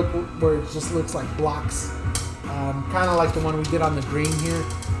whole look where it just looks like blocks. Kind of like the one we did on the green here,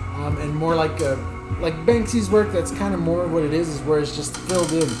 and more like Banksy's work. That's kind of more what it is where it's just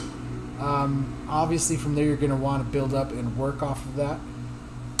filled in. Obviously from there you're going to want to build up and work off of that.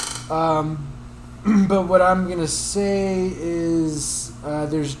 But what I'm going to say is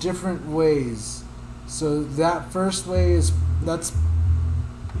there's different ways. So that first way that's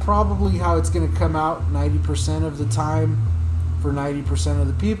probably how it's going to come out 90% of the time for 90% of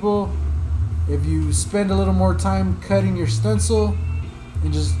the people. If you spend a little more time cutting your stencil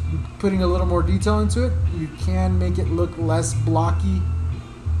and just putting a little more detail into it, you can make it look less blocky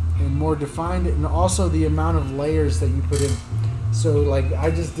and more defined, and also the amount of layers that you put in. So like I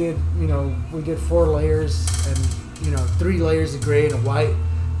just did, we did 4 layers and 3 layers of gray and a white.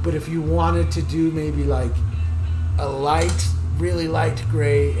 But if you wanted to do maybe like a light, really light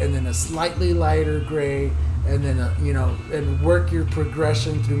gray, and then a slightly lighter gray, and then and work your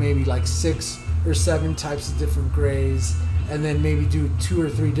progression through maybe like 6 or 7 types of different grays, and then maybe do 2 or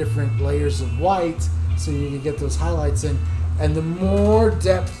 3 different layers of white so you can get those highlights in. And the more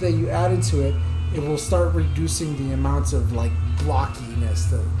depth that you add into it, it will start reducing the amounts of like blockiness,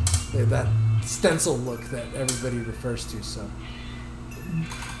 that stencil look that everybody refers to. So,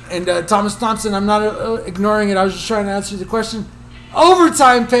 and Thomas Thompson, I'm not ignoring it. I was just trying to answer the question.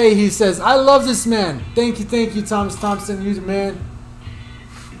 Overtime pay, he says. I love this man. Thank you, Thomas Thompson. You're the man.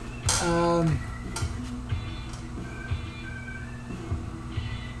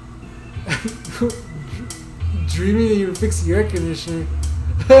 Dreaming that you were fixing your air conditioner.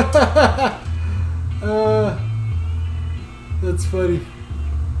 That's funny.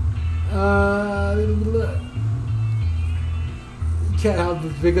 You can't help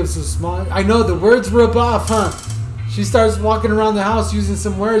but pick up some small. I know the words rub off, huh? She starts walking around the house using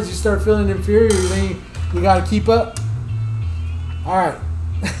some words. You start feeling inferior. Then you got to keep up. All right.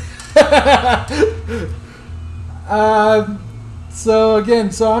 So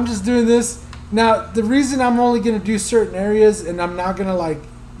again, I'm just doing this. Now, the reason I'm only going to do certain areas, and I'm not going to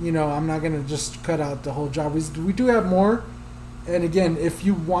I'm not going to just cut out the whole job. We do have more. And again, if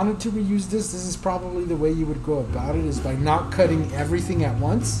you wanted to reuse this is probably the way you would go about it, is by not cutting everything at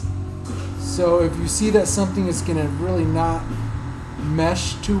once. So if you see that something is going to really not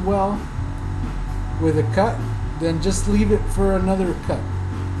mesh too well with a cut, then just leave it for another cut.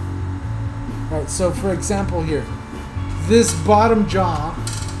 All right, so for example here, this bottom jaw,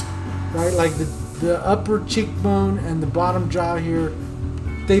 right, like the upper cheekbone and the bottom jaw here,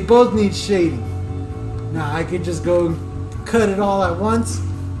 they both need shading. Now I could just go and cut it all at once,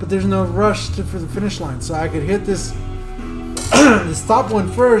 but there's no rush for the finish line. So I could hit this this top one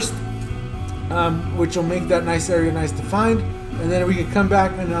first, which will make that nice area nice defined, and then we could come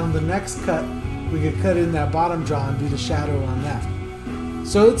back and on the next cut we could cut in that bottom jaw and do the shadow on that.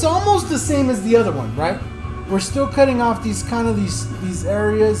 So it's almost the same as the other one, right? We're still cutting off these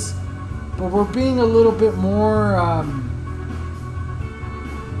areas, but we're being a little bit more I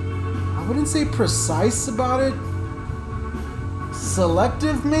wouldn't say precise about it.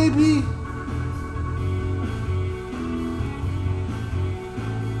 Selective, maybe?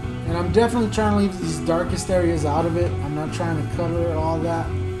 And I'm definitely trying to leave these darkest areas out of it. I'm not trying to cover all that.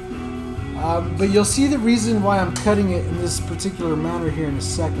 But you'll see the reason why I'm cutting it in this particular manner here in a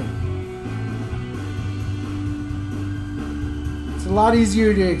second. It's a lot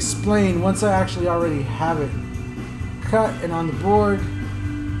easier to explain once I actually already have it cut and on the board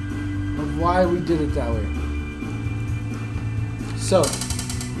of why we did it that way. So,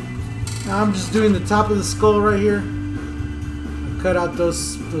 now I'm just doing the top of the skull right here. I cut out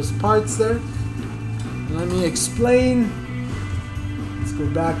those parts there. And let me explain. Let's go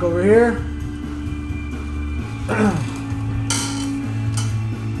back over here.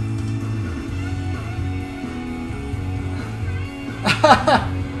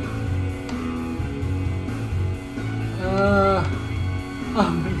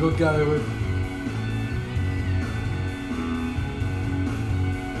 I'm gonna go gather wood.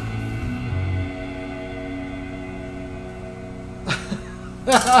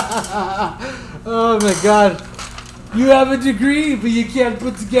 Oh my god. You have a degree, but you can't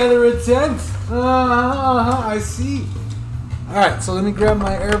put together a tent. I see. Alright, so let me grab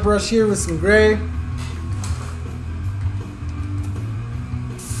my airbrush here with some gray.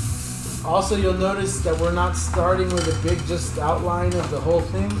 Also, you'll notice that we're not starting with a big just outline of the whole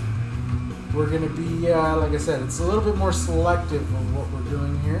thing. we're going to be, like I said, it's a little bit more selective of what we're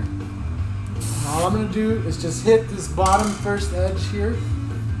doing here. And all I'm going to do is just hit this bottom first edge here,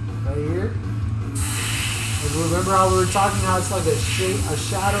 right here. And remember how we were talking how it's like a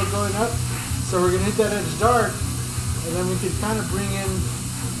shadow going up? So we're going to hit that edge dark, and then we can kind of bring in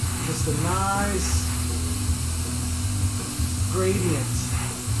just a nice gradient.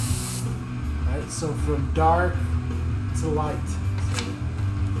 Right, so from dark to light. So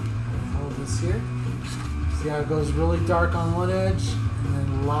hold this here. See how it goes really dark on one edge and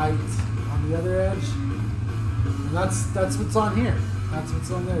then light on the other edge. And that's what's on here. That's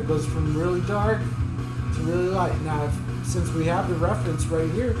what's on there. It goes from really dark to really light. Now, since we have the reference right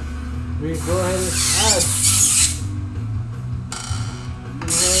here, we can go ahead and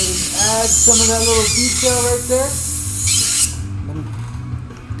add some of that little detail right there.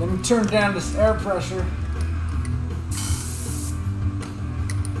 Let me turn down this air pressure.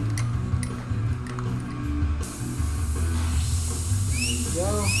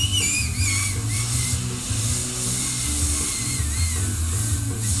 There we go.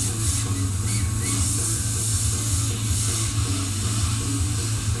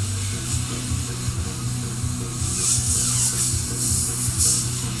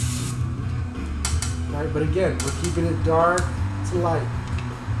 All right, but again, we're keeping it dark to light.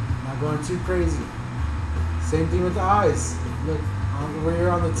 Not going too crazy. Same thing with the eyes. Look, over here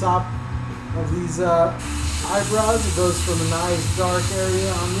on the top of these eyebrows, it goes from a nice dark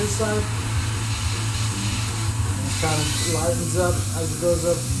area on this side. And it kind of lightens up as it goes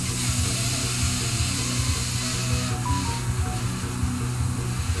up.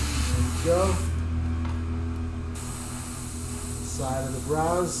 There we go. Side of the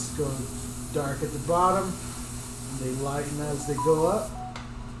brows go dark at the bottom. They lighten as they go up.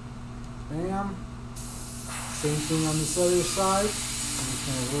 Bam. Same thing on this other side. I'm just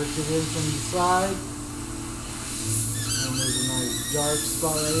going to work it in from the side. And there's a nice dark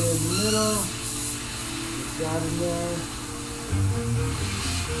spot right here in the middle. Get that in there.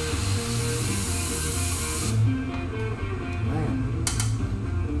 Man.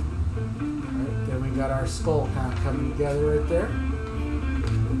 Alright, then we got our skull kind of coming together right there.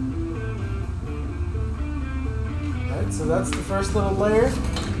 Alright, so that's the first little layer.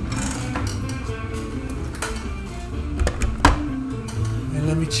 And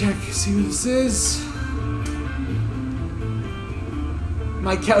let me check, see who this is.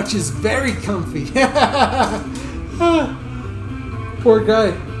 My couch is very comfy. Poor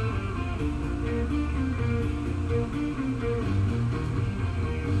guy.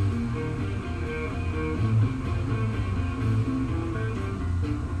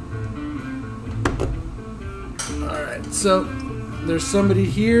 Alright, so there's somebody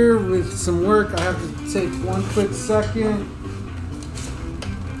here with some work. I have to take one quick second.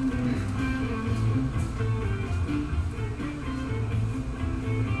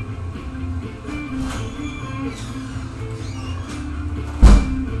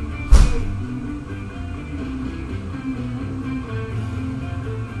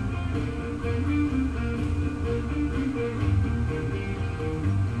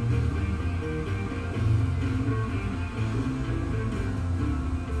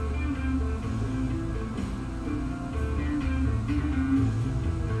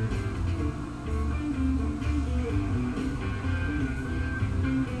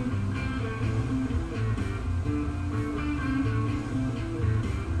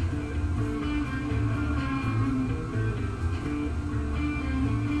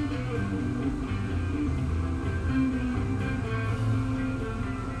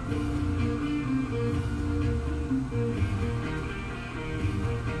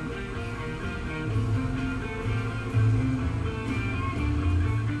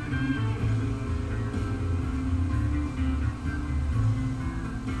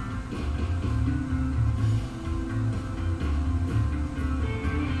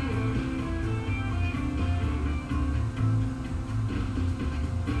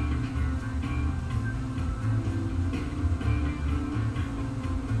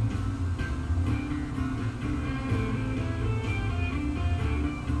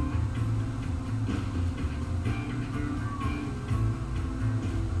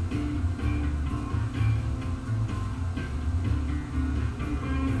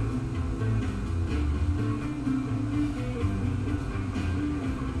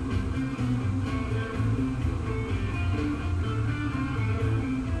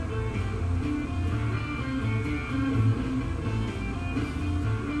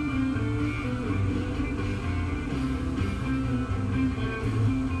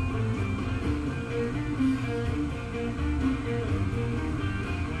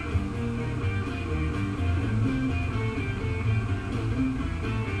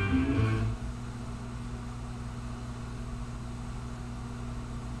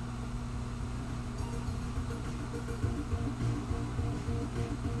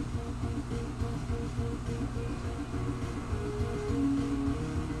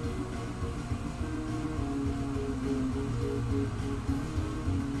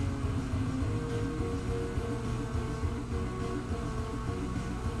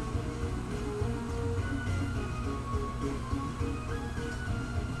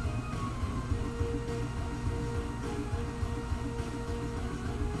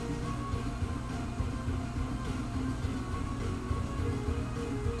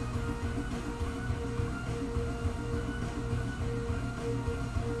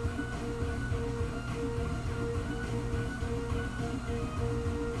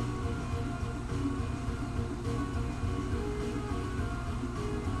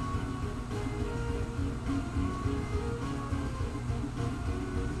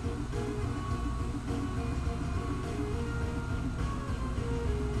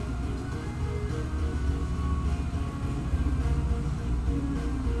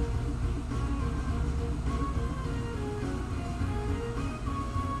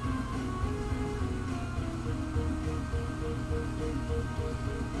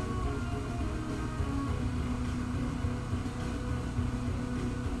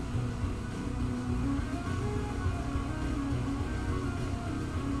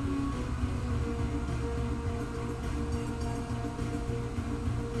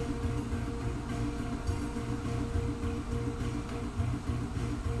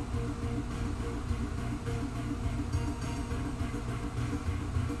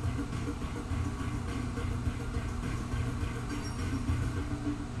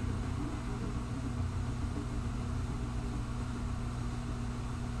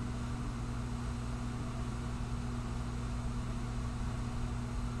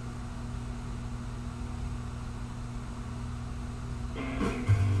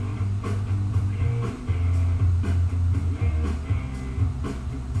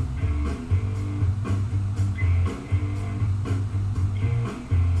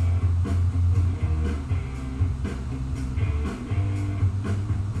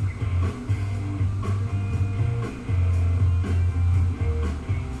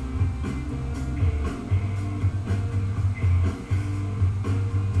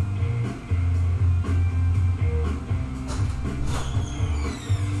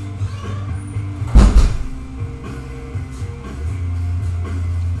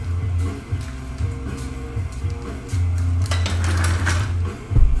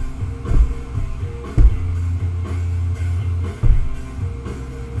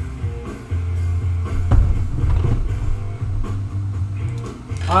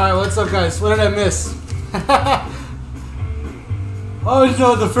 Alright, what's up guys? What did I miss? Oh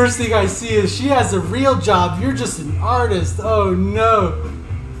no, the first thing I see is she has a real job. You're just an artist. Oh no.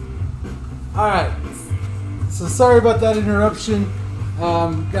 Alright. So sorry about that interruption.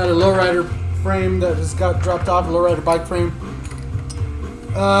 Got a lowrider frame that just got dropped off, a lowrider bike frame.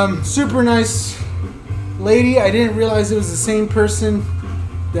 Super nice lady. I didn't realize it was the same person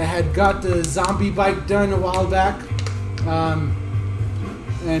that had got the zombie bike done a while back.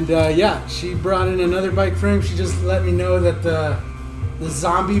 Yeah, she brought in another bike frame. She just let me know that the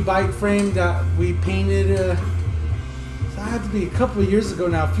zombie bike frame that we painted, that had to be a couple of years ago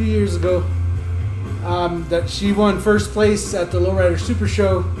now, a few years ago, that she won first place at the Lowrider Super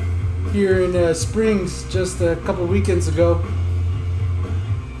Show here in Springs just a couple weekends ago.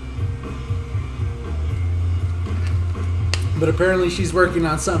 But apparently she's working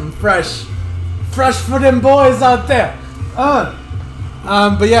on something fresh for them boys out there.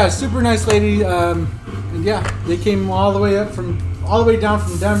 But yeah, super nice lady. And yeah, they came all the way down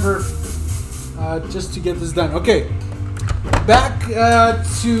from Denver just to get this done. Okay, back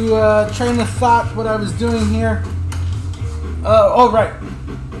to train of thought. What I was doing here. Oh right.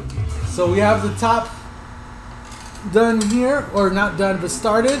 So we have the top done here, or not done, but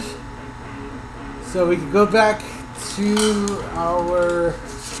started. So we can go back to our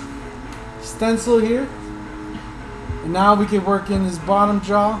stencil here, and now we can work in his bottom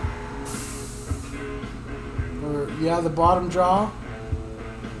jaw, or yeah, the bottom jaw.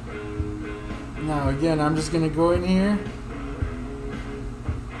 Now again, I'm just gonna go in here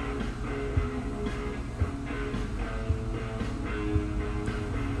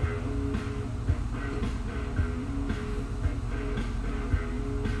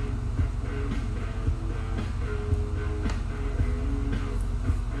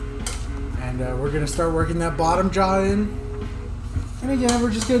and we're gonna start working that bottom jaw in. And again,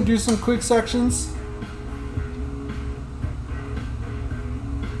 we're just gonna do some quick sections.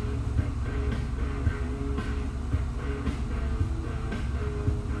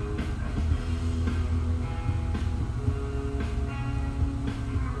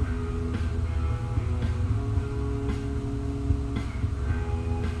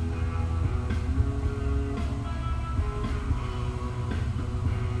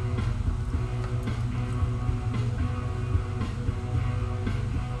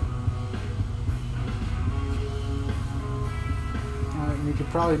 We could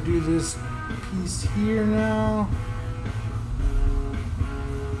probably do this piece here now.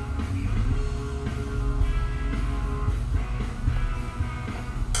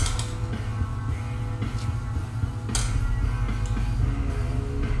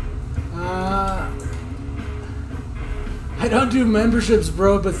 I don't do memberships,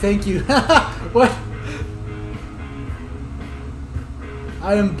 bro, but thank you. What?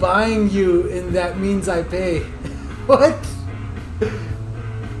 I am buying you, and that means I pay. What?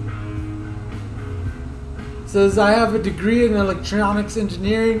 Says I have a degree in electronics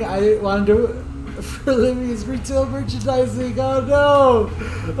engineering. I want to do it for a living is retail merchandising. Oh no!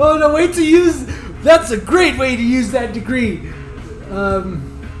 Oh no! Wait to use. That's a great way to use that degree.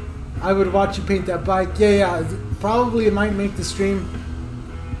 I would watch you paint that bike. Yeah. Probably it might make the stream.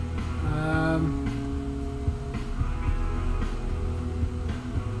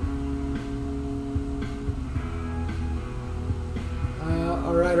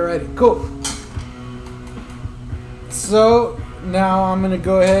 Alrighty, cool. So now I'm gonna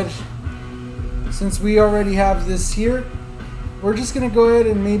go ahead, since we already have this here, we're just gonna go ahead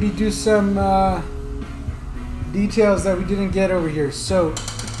and maybe do some details that we didn't get over here. So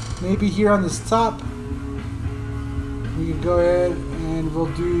maybe here on this top, we can go ahead and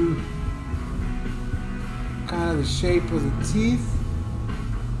we'll do kind of the shape of the teeth.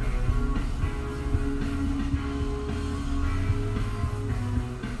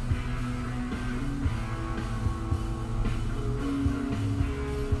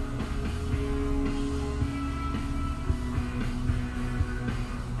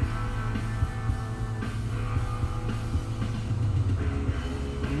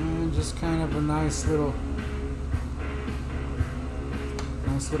 Just kind of a nice little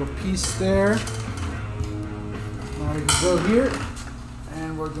piece there. Now we can go here,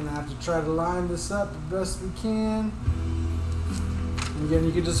 and we're gonna have to try to line this up the best we can. And again,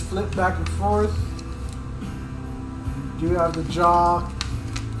 you can just flip back and forth. You do have the jaw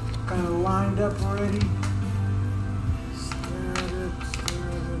kind of lined up already. Good.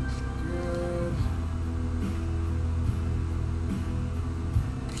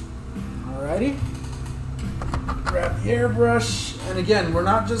 Alrighty. Grab the airbrush, and again, we're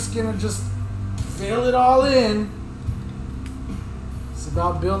not just gonna fill it all in. It's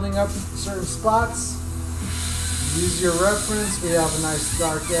about building up certain spots. Use your reference. We have a nice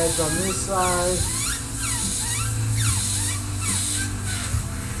dark edge on this side.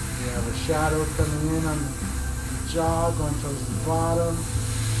 We have a shadow coming in on the jaw, going towards the bottom.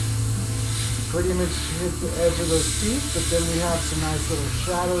 Pretty much hit the edge of those teeth, but then we have some nice little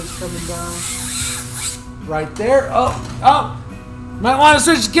shadows coming down. Right there. Oh! Might want to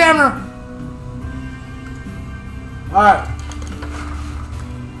switch the camera. Alright.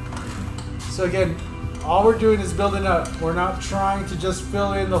 So again, all we're doing is building up. We're not trying to just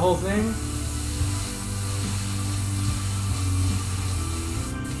fill in the whole thing.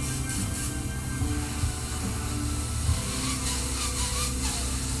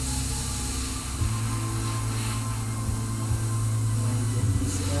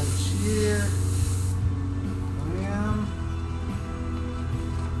 This edge here. Bam.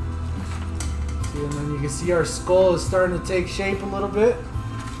 See, and then you can see our skull is starting to take shape a little bit.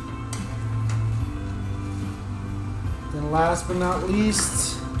 Last but not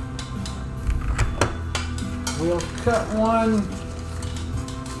least, we'll cut one.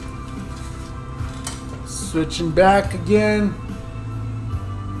 Switching back again.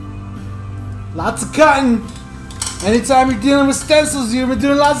 Lots of cutting. Anytime you're dealing with stencils, you've been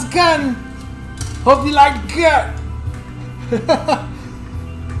doing lots of cutting. Hope you like to cut.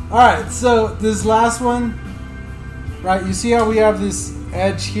 Alright, so this last one, right, you see how we have this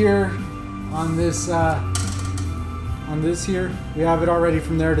edge here on this here. We have it already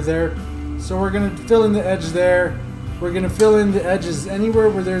from there to there. So we're going to fill in the edge there. We're going to fill in the edges anywhere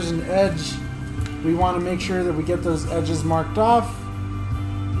where there's an edge. We want to make sure that we get those edges marked off.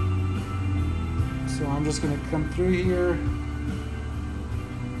 So I'm just going to come through here.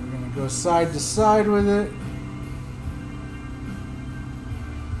 We're going to go side to side with it.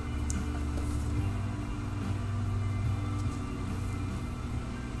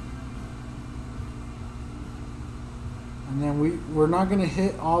 And then we're not going to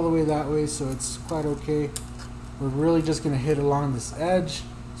hit all the way that way, so it's quite okay. We're really just going to hit along this edge.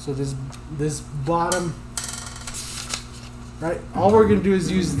 So this bottom, right? All we're going to do is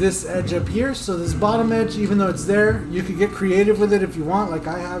use this edge up here. So this bottom edge, even though it's there, you could get creative with it if you want. Like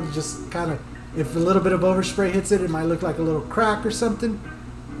I have, just kind of, if a little bit of overspray hits it, it might look like a little crack or something.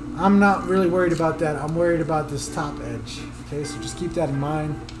 I'm not really worried about that. I'm worried about this top edge. Okay, so just keep that in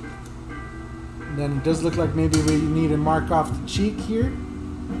mind. And then it does look like maybe we need to mark off the cheek here.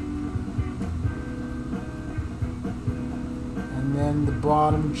 And then the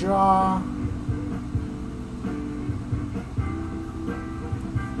bottom jaw.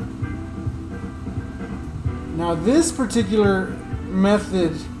 Now this particular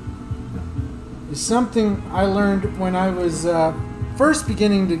method is something I learned when I was first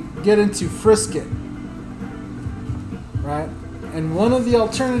beginning to get into Frisket. Right? And one of the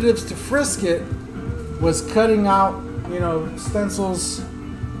alternatives to Frisket was cutting out, you know, stencils,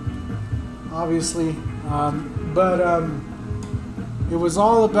 obviously, but it was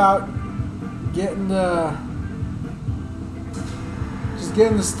all about getting just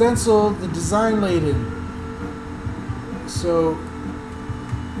getting the stencil, the design laid in. So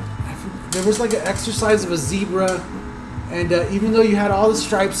there was like an exercise of a zebra, and even though you had all the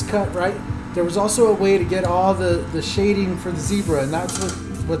stripes cut, right, there was also a way to get all the shading for the zebra, and that's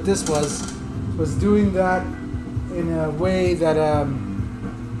what this was doing that in a way that,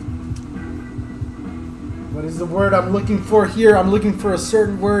 what is the word I'm looking for here? I'm looking for a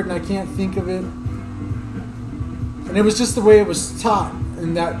certain word and I can't think of it. And it was just the way it was taught,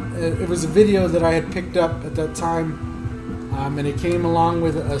 and that it was a video that I had picked up at that time, and it came along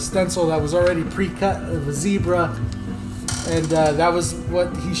with a stencil that was already pre-cut of a zebra. And that was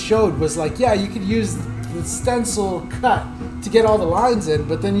what he showed, was like, yeah, you could use the stencil cut to get all the lines in,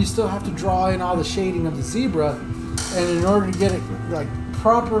 but then you still have to draw in all the shading of the zebra. And in order to get it like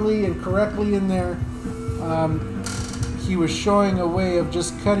properly and correctly in there, he was showing a way of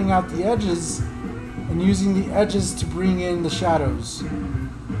just cutting out the edges and using the edges to bring in the shadows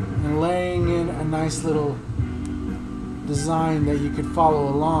and laying in a nice little design that you could follow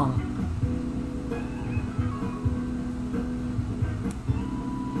along.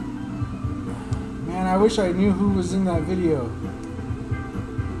 Man, I wish I knew who was in that video.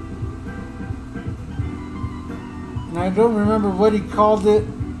 And I don't remember what he called it,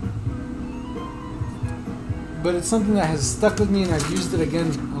 but it's something that has stuck with me, and I've used it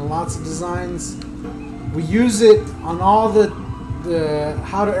again on lots of designs. We use it on all the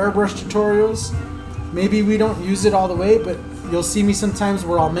how to airbrush tutorials. Maybe we don't use it all the way, but you'll see me sometimes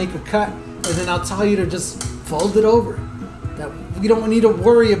where I'll make a cut and then I'll tell you to just fold it over. That we don't need to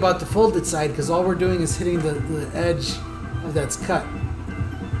worry about the folded side, because all we're doing is hitting the edge of that's cut.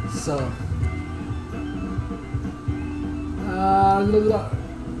 So,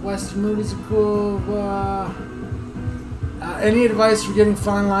 Western movies are cool. Any advice for getting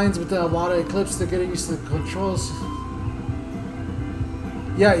fine lines with a lot of eclipse to getting used to the controls?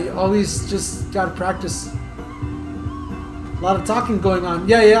 Yeah, you always just gotta practice. A lot of talking going on.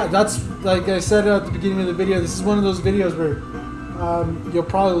 Yeah, that's like I said at the beginning of the video. This is one of those videos where you'll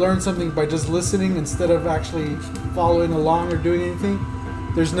probably learn something by just listening instead of actually following along or doing anything.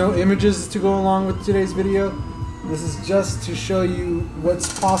 There's no images to go along with today's video. This is just to show you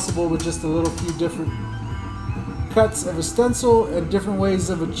what's possible with just a little few different cuts of a stencil and different ways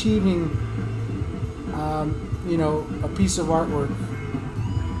of achieving, you know, a piece of artwork,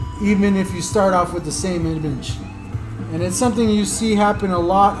 even if you start off with the same image. And it's something you see happen a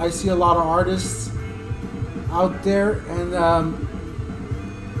lot. I see a lot of artists out there, and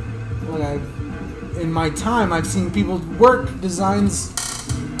in my time, I've seen people work designs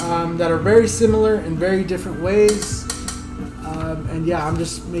that are very similar in very different ways. And yeah, I'm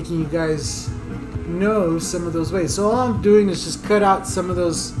just making you guys know some of those ways. So all I'm doing is just cut out some of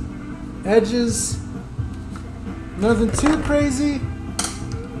those edges. Nothing too crazy.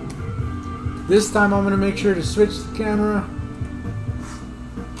 This time I'm going to make sure to switch the camera.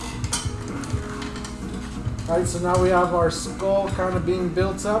 Alright, so now we have our skull kind of being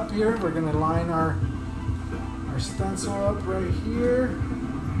built up here. We're going to line our stencil up right here.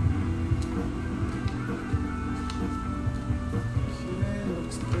 Okay,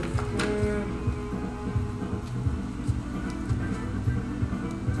 looks pretty good.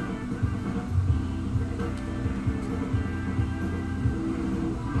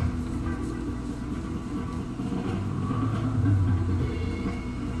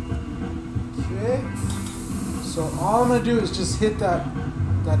 Okay, so all I'm going to do is just hit that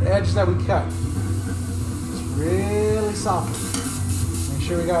edge that we cut. Just really softly. Make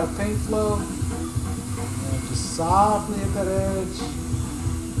sure we got a paint flow. And just softly hit that edge.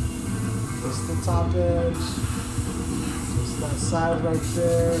 Just the top edge. Just that side right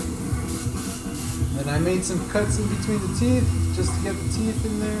there. And I made some cuts in between the teeth just to get the teeth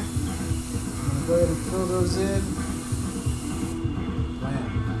in there. I'm going to go ahead and fill those in.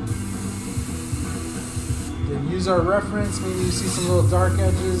 Then use our reference. Maybe you see some little dark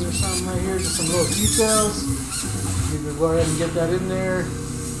edges or something right here, just some little details. You can go ahead and get that in there.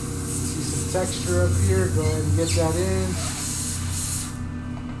 See some texture up here. Go ahead and get that in.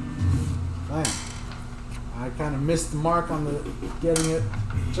 Bam. I kind of missed the mark on the getting it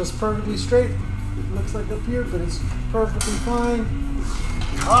just perfectly straight. Looks like up here, but it's perfectly fine.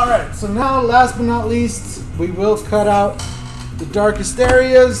 Alright, so now last but not least, we will cut out the darkest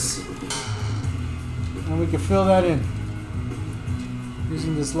areas. And we can fill that in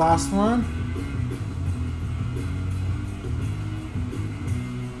using this last one.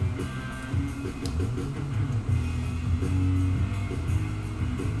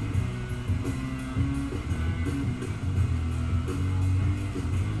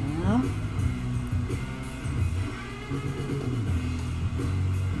 Yeah.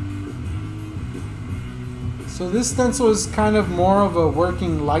 So this stencil is kind of more of a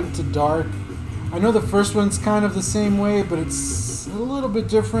working light to dark. I know the first one's kind of the same way, but it's a little bit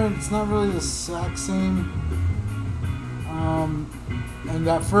different. It's not really the exact same. And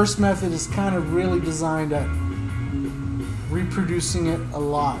that first method is kind of really designed at reproducing it a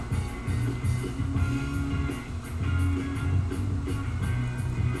lot.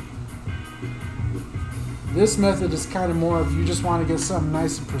 This method is kind of more of you just want to get something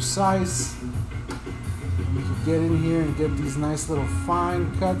nice and precise. You can get in here and get these nice little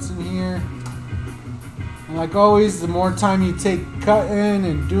fine cuts in here. And like always, the more time you take cutting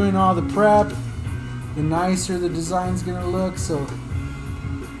and doing all the prep, the nicer the design's gonna look. So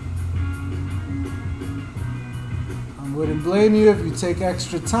I wouldn't blame you if you take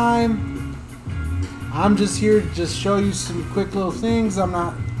extra time. I'm just here to just show you some quick little things. I'm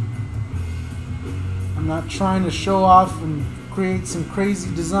not trying to show off and create some crazy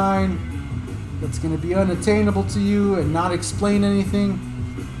design that's gonna be unattainable to you and not explain anything.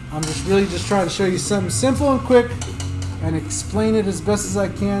 I'm really just trying to show you something simple and quick and explain it as best as I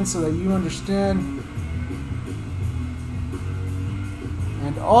can so that you understand.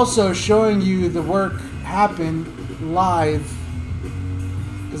 And also showing you the work happen live,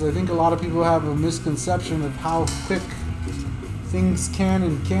 because I think a lot of people have a misconception of how quick things can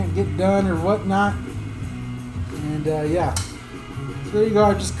and can't get done or whatnot. And yeah, so there you go.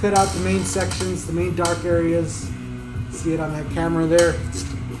 I just cut out the main sections, the main dark areas. See it on that camera there.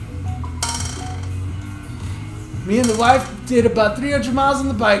 Me and the wife did about 300 miles on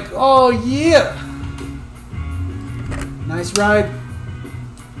the bike. Oh yeah! Nice ride.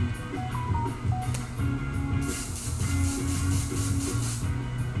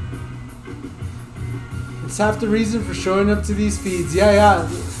 It's half the reason for showing up to these feeds. Yeah.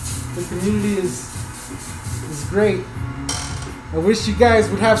 The community is great. I wish you guys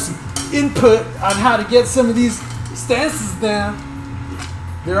would have some input on how to get some of these stances down.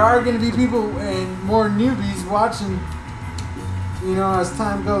 There are going to be people and more newbies watching, you know, as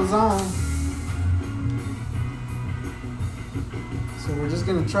time goes on. So we're just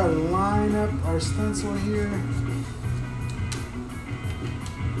going to try to line up our stencil here.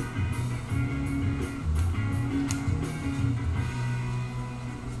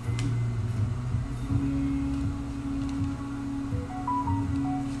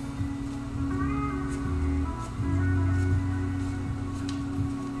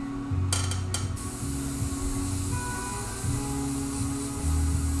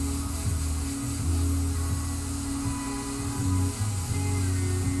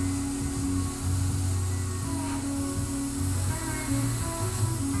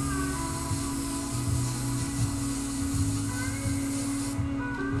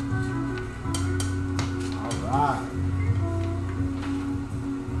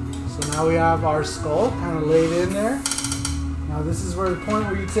 So now we have our skull kind of laid in there. Now this is where the point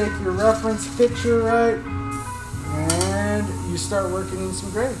where you take your reference picture, right, and you start working in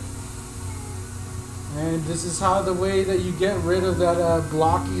some gray. And this is how the way that you get rid of that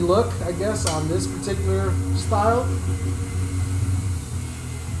blocky look, I guess, on this particular style.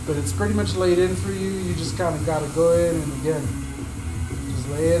 But it's pretty much laid in for you. You just kind of got to go in and again, just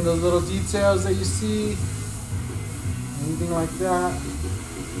lay in those little details that you see. Anything like that.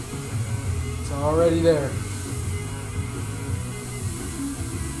 It's already there.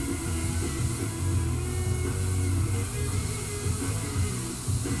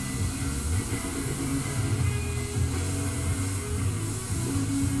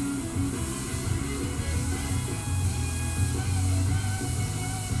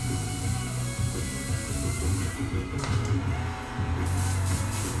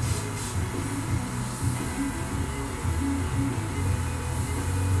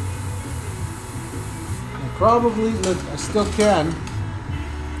 Probably, look, I still can.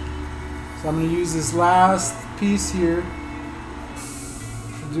 So I'm going to use this last piece here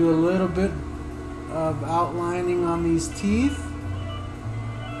to do a little bit of outlining on these teeth.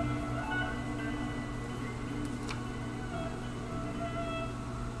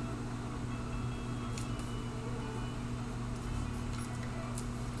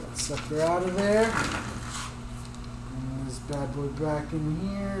 That sucker out of there. And this bad boy back in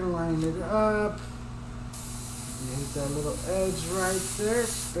here, line it up. You hit that little edge right there,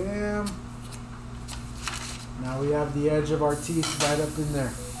 bam. Now we have the edge of our teeth right up in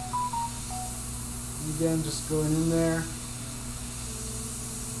there. Again, just going in there.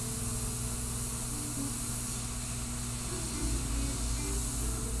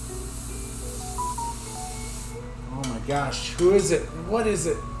 Oh my gosh, who is it? What is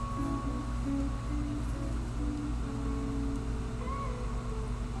it?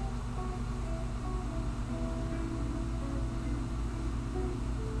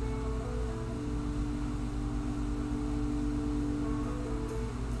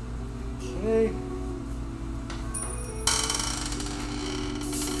 Okay.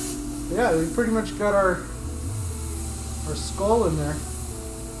 Yeah, we pretty much got our skull in there.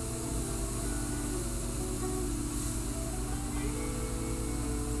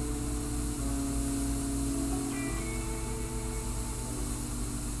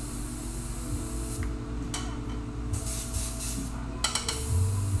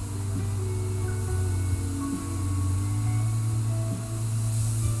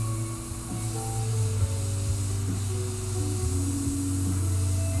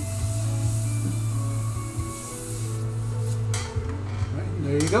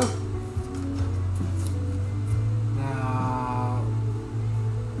 There you go. Now,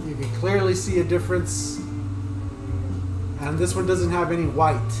 you can clearly see a difference. And this one doesn't have any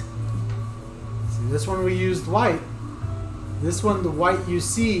white. See, this one we used white. This one, the white you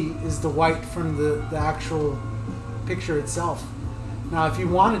see is the white from the actual picture itself. Now, if you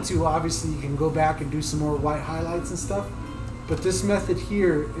wanted to, obviously you can go back and do some more white highlights and stuff. But this method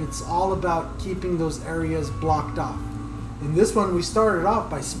here, it's all about keeping those areas blocked off. In this one, we started off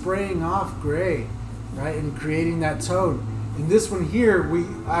by spraying off gray, right, and creating that tone. In this one here, we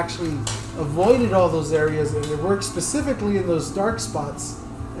actually avoided all those areas and it worked specifically in those dark spots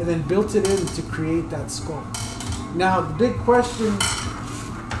and then built it in to create that skull. Now, the big question, and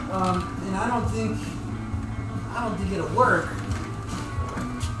I don't think it'll work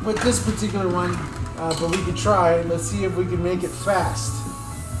with this particular one, but we could try. Let's see if we can make it fast.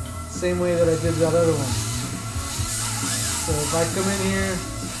 Same way that I did that other one. So if I come in here,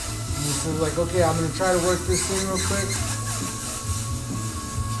 And so like, okay, I'm gonna try to work this in real quick.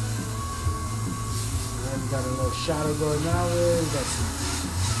 Alright, we got a little shadow going that way. We got some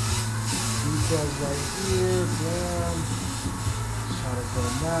details right here. Bam. Shadow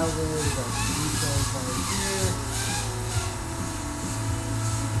going that way. We got some details right here.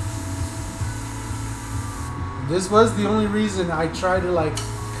 This was the only reason I tried to like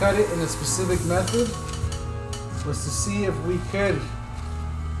cut it in a specific method, was to see if we could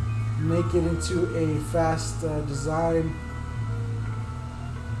make it into a fast design.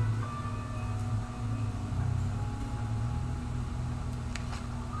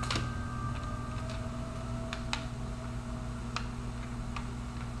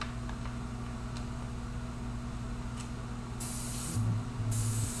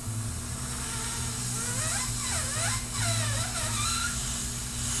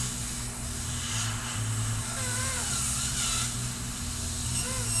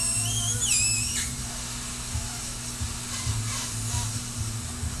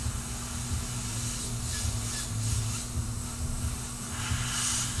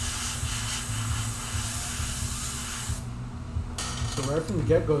 So right from the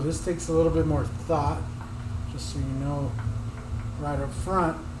get-go, this takes a little bit more thought, just so you know right up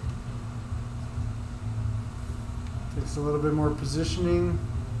front. Takes a little bit more positioning.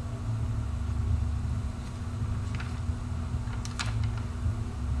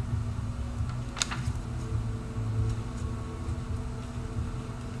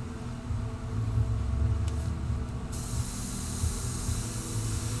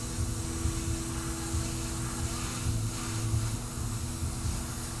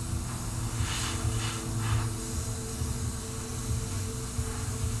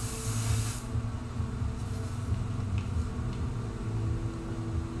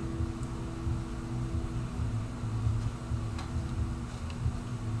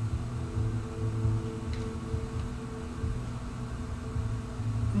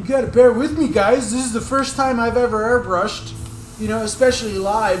 You gotta bear with me, guys. This is the first time I've ever airbrushed, you know, especially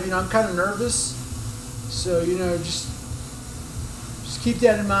live. You know, I'm kind of nervous, so you know, just keep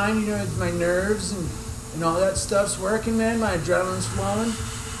that in mind. You know, my nerves and all that stuff's working, man. My adrenaline's flowing.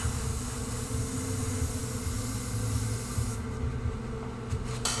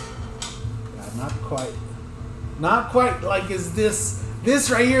 Yeah, not quite like is this.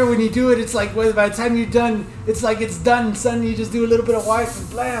 This right here, when you do it, it's like by the time you're done, it's like it's done. Suddenly you just do a little bit of white and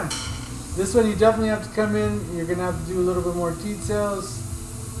blam. This one you definitely have to come in. You're gonna have to do a little bit more details.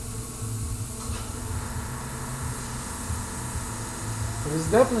 But it's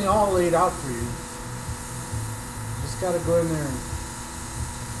definitely all laid out for you. Just gotta go in there and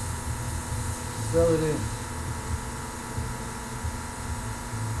fill it in.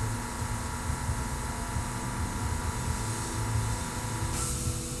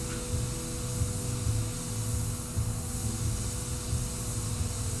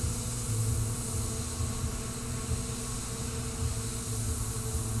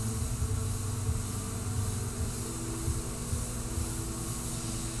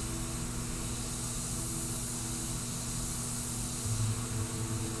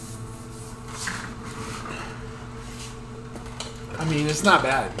 I mean, it's not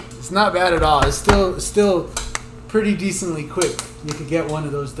bad. It's not bad at all. It's still pretty decently quick. You could get one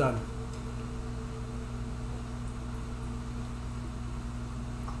of those done.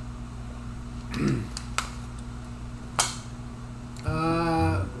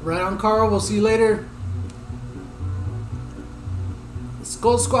 Right on, Carl. We'll see you later.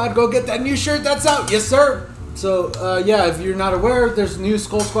 Skull Squad, go get that new shirt that's out. Yes, sir. So, yeah, if you're not aware, there's new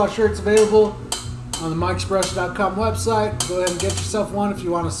Skull Squad shirts available on the mikesbrush.com website. Go ahead and get yourself one if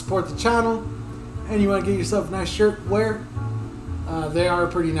you want to support the channel and you want to get yourself a nice shirt wear. They are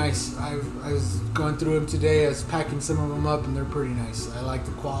pretty nice. I was going through them today. I was packing some of them up and they're pretty nice. I like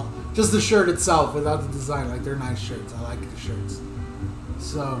the quality. Just the shirt itself without the design. Like, they're nice shirts. I like the shirts.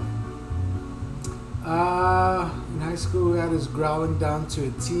 So, in high school we had his growling down to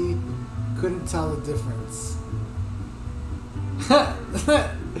a T. Couldn't tell the difference.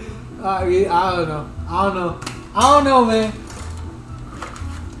 I mean, I don't know, man.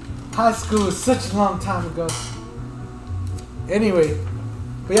 High school was such a long time ago. Anyway,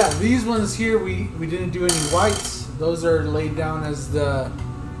 but yeah, these ones here, we didn't do any whites. Those are laid down as the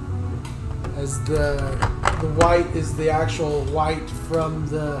white is the actual white from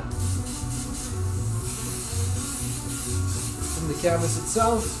the canvas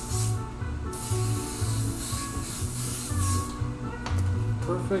itself.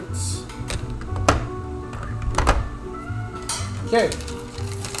 Perfect. Okay.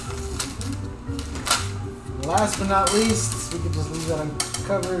 Last but not least, we can just leave that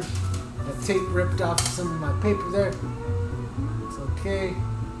uncovered. That tape ripped off some of my paper there. It's okay.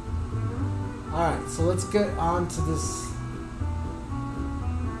 Alright, so let's get on to this.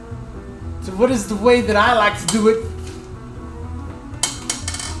 So what is the way that I like to do it?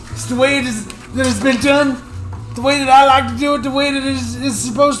 It's the way that it's been done. The way that I like to do it. The way that it is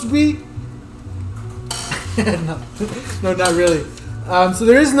supposed to be. No, not really. So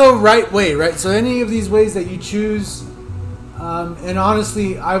there is no right way, right? So any of these ways that you choose, and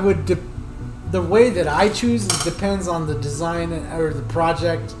honestly, I would. The way that I choose depends on the design or the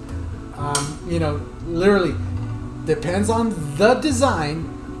project. You know, literally depends on the design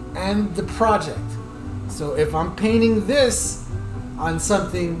and the project. So if I'm painting this on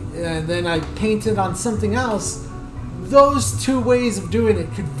something and then I paint it on something else, those two ways of doing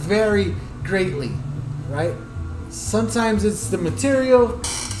it could vary greatly, right? Sometimes it's the material,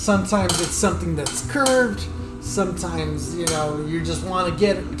 sometimes it's something that's curved, sometimes, you know, you just want to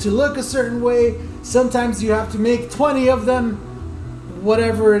get it to look a certain way, sometimes you have to make 20 of them.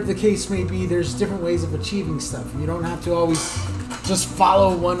 Whatever the case may be, there's different ways of achieving stuff. You don't have to always just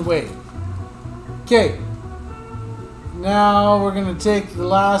follow one way. Okay, now we're going to take the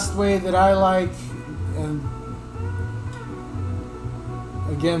last way that I like, and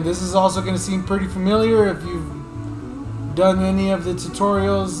again, this is also going to seem pretty familiar if you've done any of the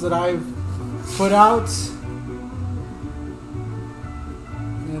tutorials that I've put out.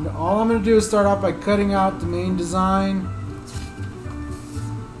 And all I'm going to do is start off by cutting out the main design.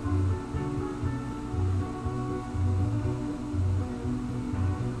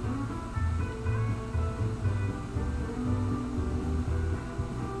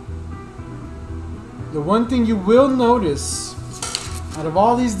 The one thing you will notice out of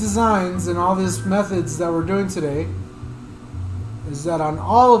all these designs and all these methods that we're doing today is that on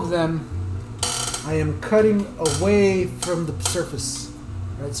all of them I am cutting away from the surface.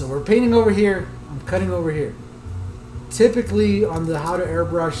 Right, so we're painting over here, I'm cutting over here. Typically on the how to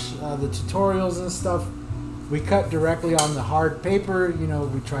airbrush, the tutorials and stuff, we cut directly on the hard paper. You know,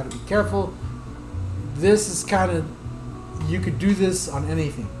 we try to be careful. This is kind of, you could do this on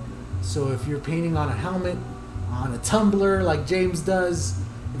anything. So if you're painting on a helmet, on a tumbler like James does,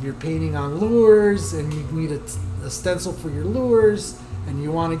 if you're painting on lures and you need a stencil for your lures and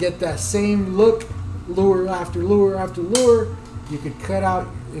you want to get that same look, lure after lure after lure, you could cut out,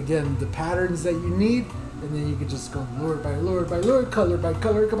 again, the patterns that you need, and then you could just go lure by lure by lure, color by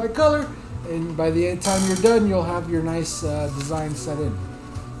color by color, and by the time you're done, you'll have your nice design set in.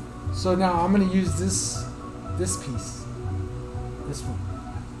 So now I'm going to use this piece, this one.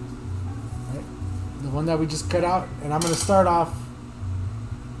 The one that we just cut out, and I'm going to start off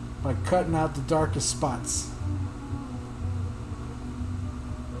by cutting out the darkest spots.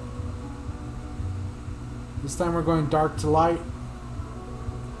 This time we're going dark to light.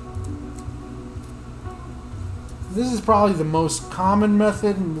 This is probably the most common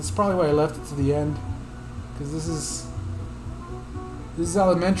method, and that's probably why I left it to the end, because this is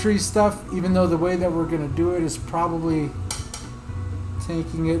elementary stuff, even though the way that we're going to do it is probably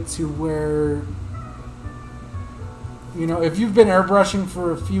taking it to where, you know, if you've been airbrushing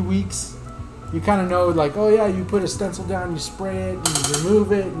for a few weeks, you kind of know, like, oh yeah, you put a stencil down, you spray it, and you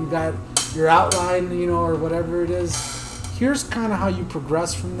remove it, and you got your outline, you know, or whatever it is. Here's kind of how you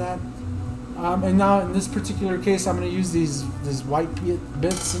progress from that. And now in this particular case, I'm going to use these white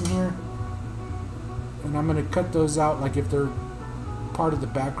bits in here, and I'm going to cut those out like if they're part of the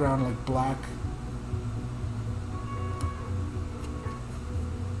background, like black.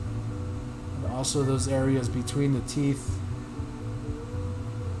 Also those areas between the teeth.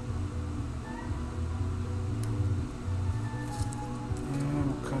 And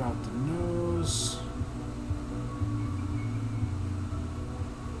we'll cut out the nose.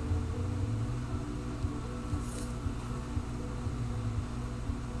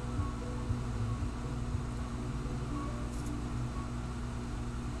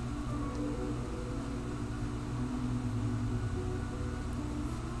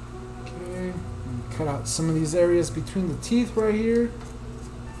 Cut out some of these areas between the teeth right here.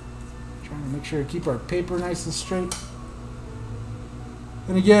 Trying to make sure to keep our paper nice and straight.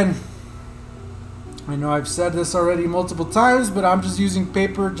 And again, I know I've said this already multiple times, but I'm just using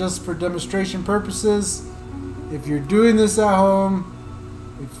paper just for demonstration purposes. If you're doing this at home,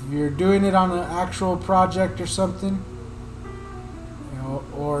 if you're doing it on an actual project or something, you know,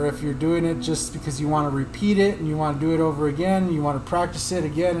 or if you're doing it just because you want to repeat it and you want to do it over again, you want to practice it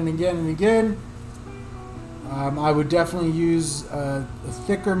again and again and again, I would definitely use a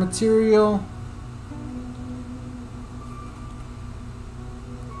thicker material.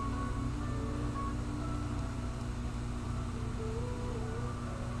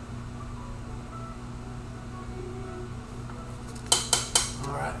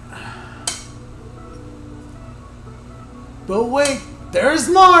 But wait, there's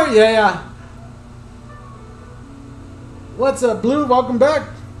more. Yeah. What's up, Blue? Welcome back.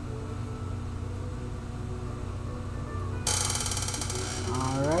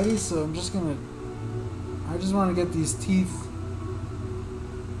 Alrighty, so I just want to get these teeth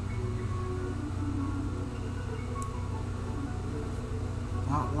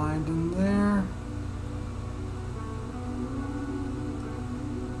outlined in there.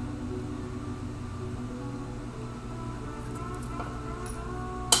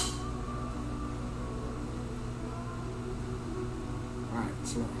 Alright,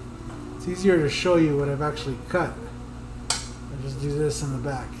 so it's easier to show you what I've actually cut. I just do this in the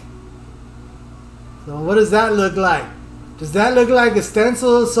back. So what does that look like? Does that look like a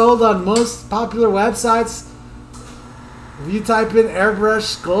stencil sold on most popular websites? If you type in Airbrush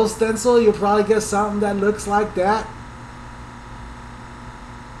skull stencil, you'll probably get something that looks like that.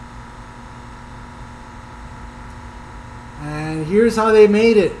 And here's how they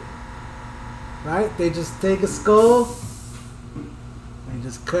made it. Right? They just take a skull, and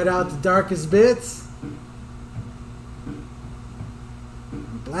just cut out the darkest bits.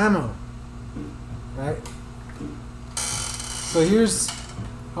 And blammo. Right? So here's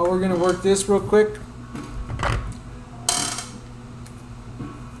how we're going to work this real quick.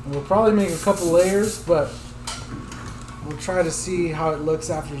 We'll probably make a couple layers, but we'll try to see how it looks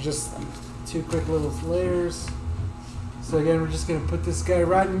after just 2 quick little layers. So again, we're just going to put this guy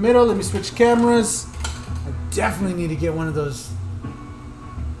right in the middle. Let me switch cameras. I definitely need to get one of those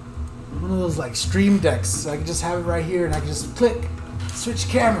like stream decks, so I can just have it right here and I can just click, switch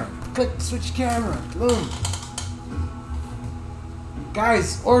camera, click, switch camera, boom.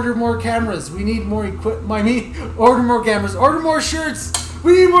 Guys, order more cameras. We need more equipment. Order more cameras. Order more shirts.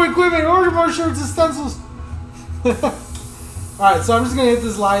 We need more equipment. Order more shirts and stencils. Alright, so I'm just going to hit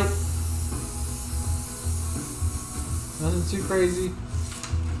this light. Nothing too crazy.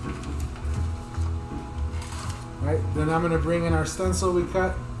 Right, then I'm going to bring in our stencil we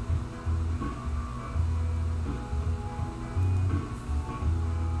cut.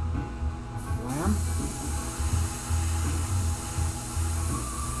 Blam.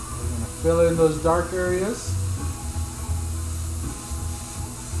 We're going to fill in those dark areas.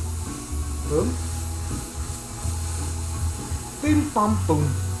 Boom. Bing bom boom.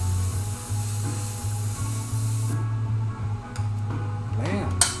 Bam.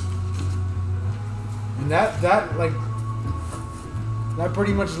 And that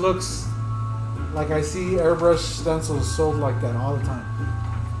pretty much looks like I see airbrush stencils sold like that all the time.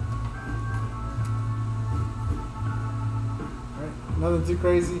 Alright, nothing too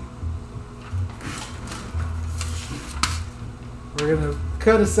crazy. We're gonna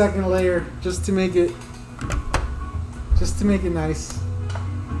cut a second layer just to make it nice.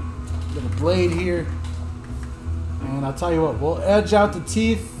 Got a blade here, and I'll tell you what, we'll edge out the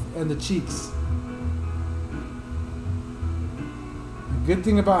teeth and the cheeks. The good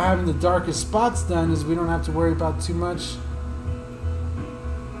thing about having the darkest spots done is we don't have to worry about too much.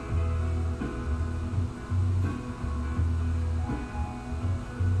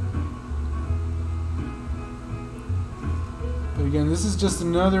 But again, this is just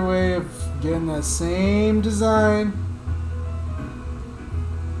another way of getting that same design.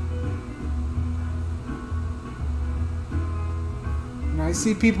 And I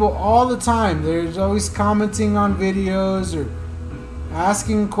see people all the time. They're always commenting on videos or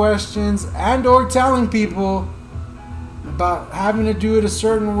asking questions and or telling people about having to do it a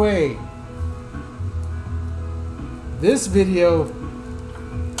certain way. This video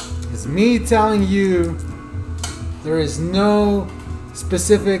is me telling you there is no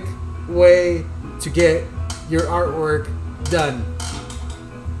specific way to get your artwork done.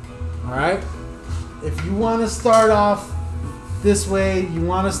 Alright? If you want to start off this way, you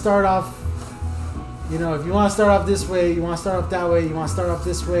want to start off, if you want to start off this way, you want to start off that way, you want to start off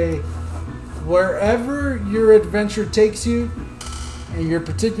this way, wherever your adventure takes you and your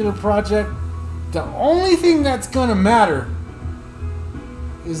particular project, the only thing that's going to matter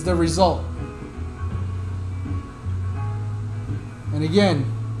is the result. And again,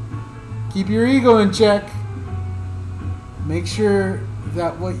 keep your ego in check. Make sure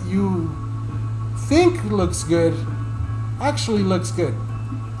that what you think looks good actually looks good.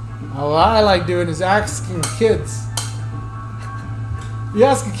 Now, what I like doing is asking kids. You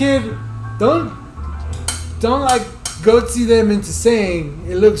ask a kid, don't like goatsy them into saying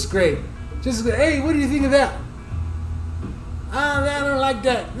it looks great. Just go, hey, what do you think of that? I don't like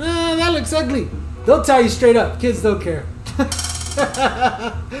that. No, that looks ugly. They'll tell you straight up. Kids don't care.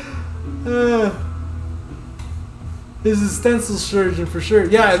 This is stencil surgeon for sure.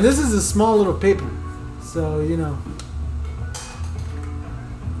 Yeah, and this is a small little paper, so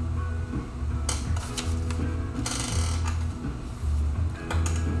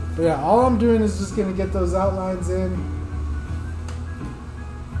But yeah, all I'm doing is just gonna get those outlines in.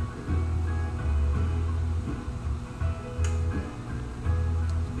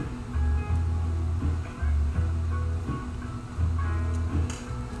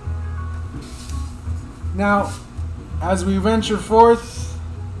 Now, as we venture forth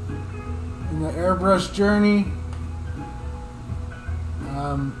in the airbrush journey,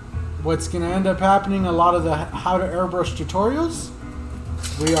 what's going to end up happening, a lot of the how to airbrush tutorials,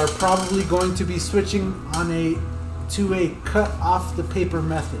 we are probably going to be switching to a cut off the paper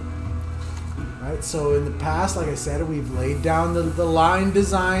method. Right? So in the past, like I said, we've laid down the line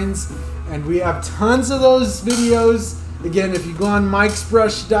designs, and we have tons of those videos. Again, if you go on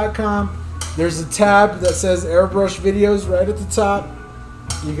mikesbrush.com, there's a tab that says airbrush videos right at the top.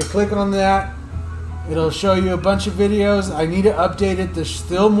 You can click on that. It'll show you a bunch of videos. I need to update it. There's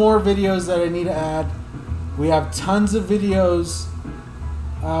still more videos that I need to add. We have tons of videos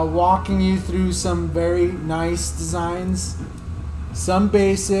walking you through some very nice designs. Some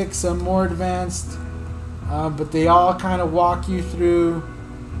basic, some more advanced. But they all kind of walk you through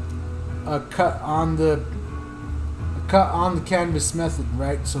a cut on the canvas method,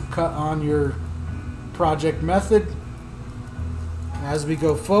 right? So cut on your project method. As we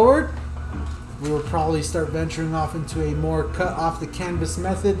go forward, we will probably start venturing off into a more cut off the canvas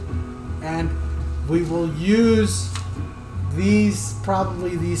method, and we will use these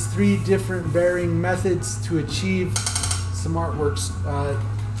three different varying methods to achieve some artworks,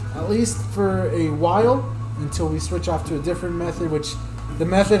 at least for a while, until we switch off to a different method, which the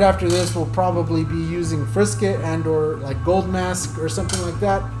method after this will probably be using Frisket and or like Gold Mask or something like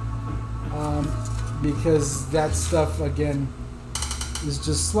that, because that stuff again is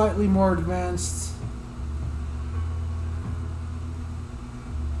just slightly more advanced.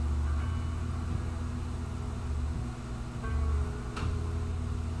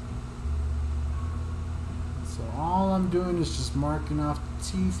 So all I'm doing is just marking off the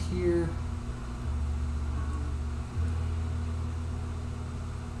teeth here.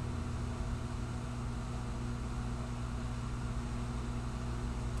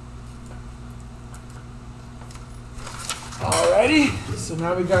 Alrighty, so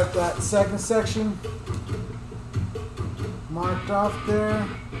now we got that second section marked off there.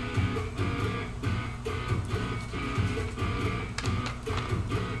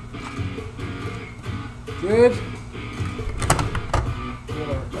 Good. Got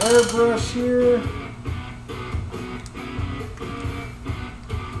our airbrush here.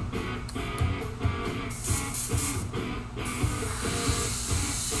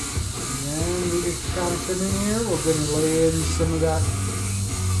 Kind of come in here, we're going to lay in some of that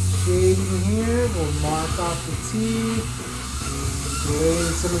shading here. We'll mark off the teeth, lay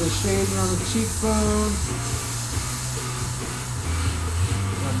in some of the shading on the cheekbone,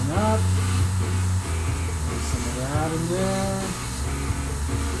 coming up, and some of that in there,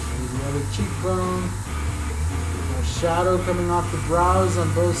 maybe the other cheekbone, our shadow coming off the brows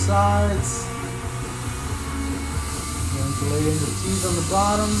on both sides, going to lay in the teeth on the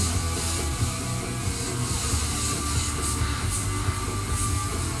bottom.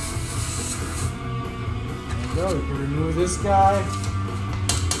 We can remove this guy,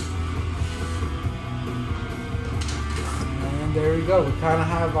 and there we go. We kind of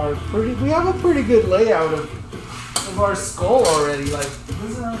have we have a pretty good layout of our skull already. Like, it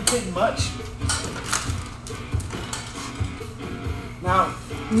doesn't really take much. Now,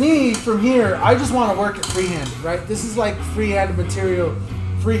 me from here, I just want to work it freehand, right? This is like freehand material,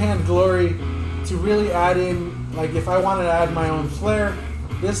 freehand glory to really add in. Like, if I wanted to add my own flair,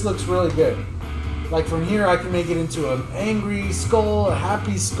 this looks really good. Like from here, I can make it into an angry skull, a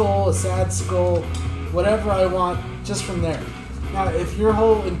happy skull, a sad skull, whatever I want, just from there. Now, if your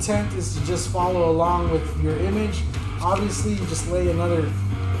whole intent is to just follow along with your image, obviously you just lay another,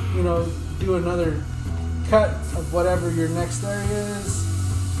 do another cut of whatever your next area is.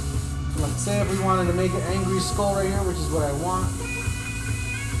 Like, say if we wanted to make an angry skull right here, which is what I want,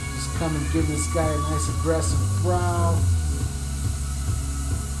 just come and give this guy a nice aggressive brow.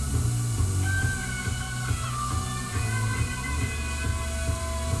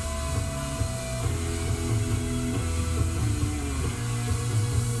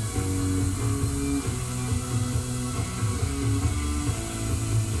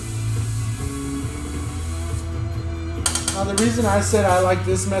 Now, the reason I said I like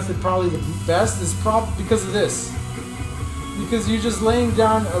this method probably the best is probably because of this. Because you're just laying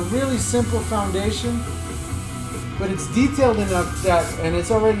down a really simple foundation, but it's detailed enough that, and it's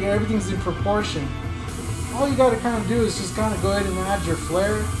already, everything's in proportion. All you gotta kind of do is just kind of go ahead and add your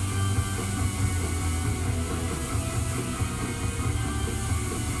flair.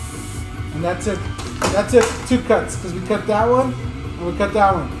 And that's it. That's it. 2 cuts, because we cut that one and we cut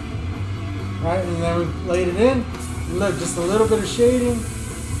that one. Right, and then we laid it in. And look, just a little bit of shading.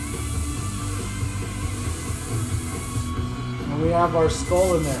 And we have our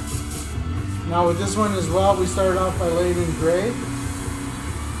skull in there. Now with this one as well, we started off by laying in gray.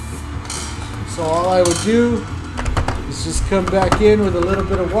 So all I would do is just come back in with a little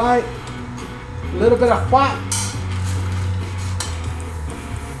bit of white. A little bit of white.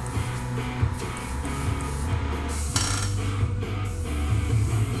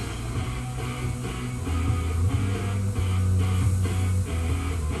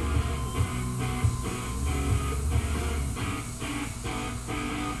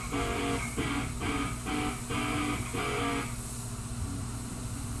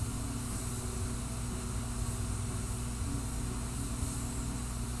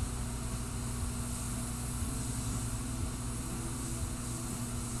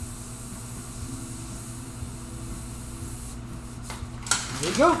 There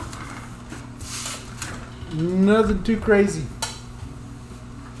you go. Nothing too crazy.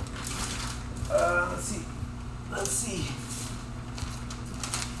 Let's see. Let's see.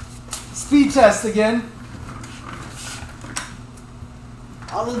 Speed test again.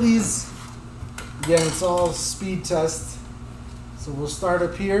 All of these, again, it's all speed test. So we'll start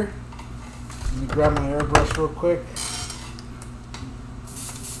up here. Let me grab my airbrush real quick.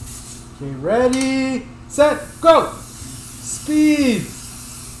 Okay, ready, set, go. Speed.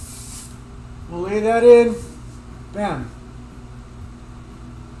 We'll lay that in. Bam.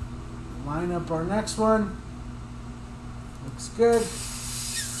 Line up our next one. Looks good.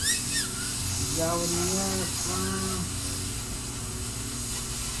 That one in there.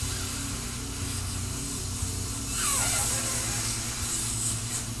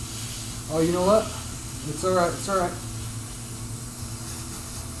 Oh, you know what? It's alright. It's alright. I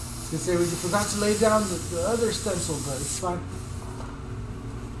was gonna say we forgot to lay down the other stencil, but it's fine.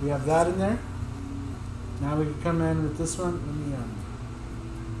 We have that in there. Now we can come in with this one. Let me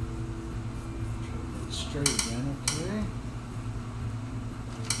straight again, okay.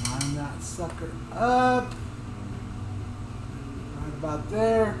 Line that sucker up. Right about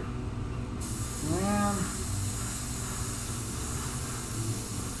there. And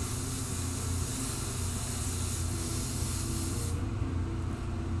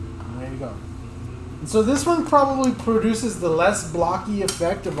there you go. And so this one probably produces the less blocky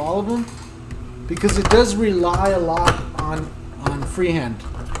effect of all of them, because it does rely a lot on freehand,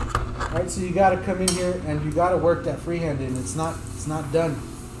 right? So you got to come in here and you got to work that freehand in. It's not done.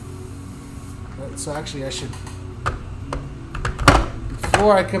 Right? So actually, I should,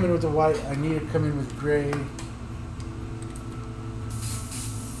 before I come in with the white, I need to come in with gray. Right,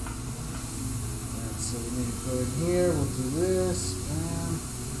 so we need to go in here. We'll do this.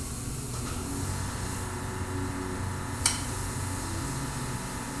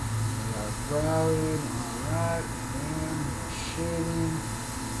 Browning, alright, and shading.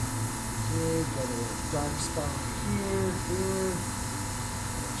 Okay, got a little dark spot here, good.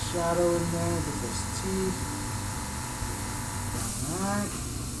 Shadow in there, get those teeth. Alright.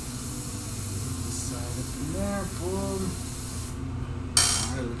 This side up in there, boom.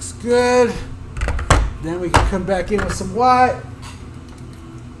 Alright, looks good. Then we can come back in with some white.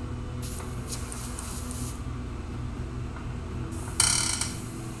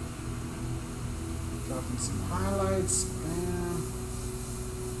 Dropping some highlights. Bam.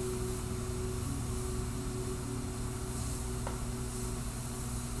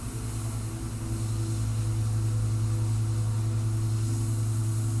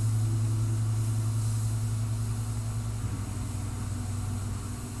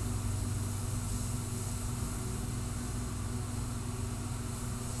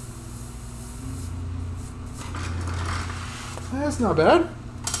 That's not bad.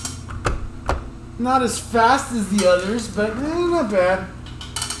 Not as fast as the others, but not bad.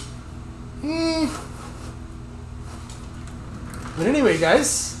 But anyway,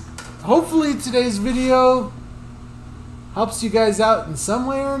 guys, hopefully today's video helps you guys out in some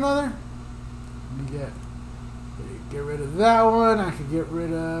way or another. Let me get rid of that one. I could get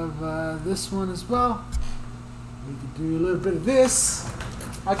rid of this one as well. We could do a little bit of this.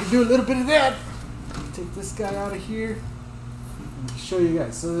 I could do a little bit of that. Take this guy out of here. Show you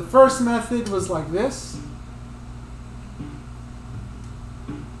guys. So the first method was like this,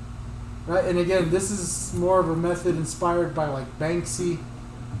 right? And again, this is more of a method inspired by like Banksy,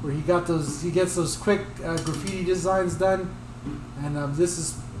 where he gets those quick graffiti designs done, and this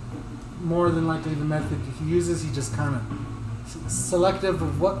is more than likely the method he uses. He just kind of selective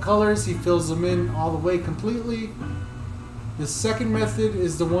of what colors, he fills them in all the way completely. The second method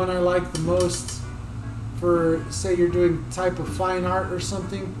is the one I like the most for, say you're doing type of fine art or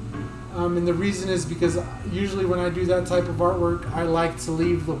something. And the reason is because usually when I do that type of artwork, I like to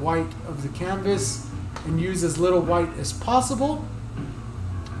leave the white of the canvas and use as little white as possible.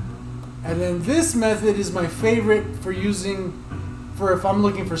 And then this method is my favorite for using for if I'm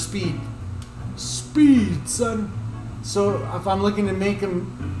looking for speed. Speed, son. So if I'm looking to make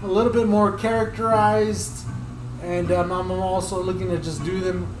them a little bit more characterized, and I'm also looking to just do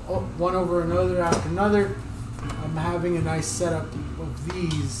them one over another after another, I'm having a nice setup of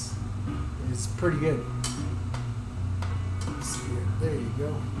these. It's pretty good. Let's see here. There you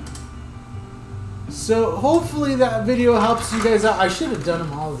go. So hopefully that video helps you guys out. I should have done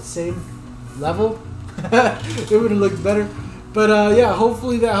them all the same level. It would have looked better. But yeah,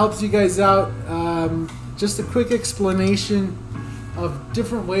 hopefully that helps you guys out. Just a quick explanation of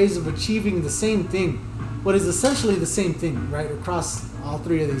different ways of achieving the same thing. What is essentially the same thing, right? Across all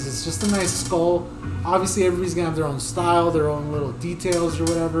three of these. It's just a nice skull. Obviously everybody's gonna have their own style, their own little details or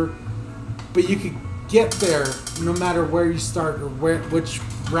whatever. But you could get there no matter where you start or which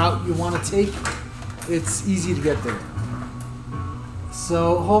route you want to take. It's easy to get there.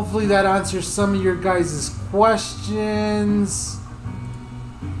 So hopefully that answers some of your guys' questions.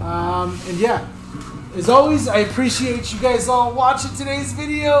 And yeah, as always, I appreciate you guys all watching today's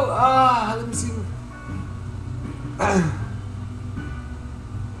video. Let me see.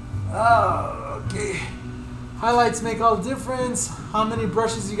 Okay. Highlights make all the difference. How many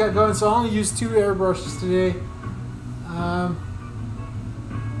brushes you got going? So I only used 2 airbrushes today.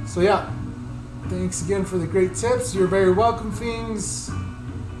 So yeah, thanks again for the great tips. You're very welcome, things.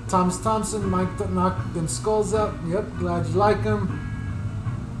 Thomas Thompson, Mike knocked them skulls up. Yep, glad you like them.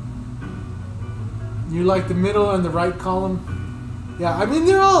 You like the middle and the right column. Yeah, I mean,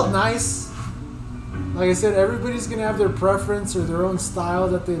 they're all nice. Like I said, everybody's gonna have their preference or their own style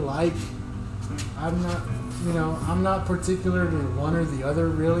that they like. I'm not particular to one or the other,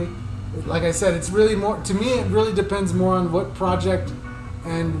 really. Like I said, it's really more, to me, it really depends more on what project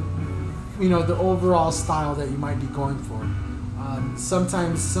and, you know, the overall style that you might be going for.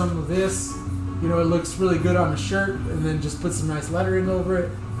 Sometimes some of this, you know, it looks really good on a shirt and then just put some nice lettering over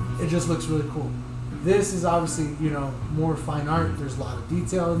it. It just looks really cool. This is obviously, you know, more fine art. There's a lot of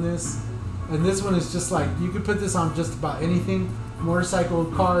detail in this. And this one is just like, you could put this on just about anything. Motorcycle,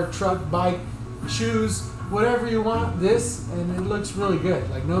 car, truck, bike, shoes, whatever you want, this, and it looks really good.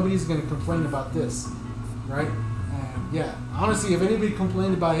 Like, nobody's going to complain about this, right? And yeah, honestly, if anybody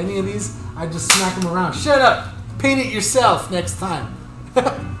complained about any of these, I'd just smack them around. Shut up! Paint it yourself next time.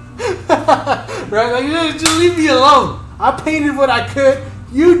 Right? Like, just leave me alone. I painted what I could.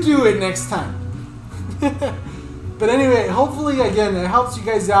 You do it next time. But anyway, hopefully, again, it helps you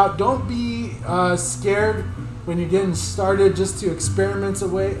guys out. Don't be scared when you're getting started, just to experiment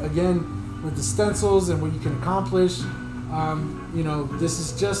away, again, with the stencils and what you can accomplish. You know, this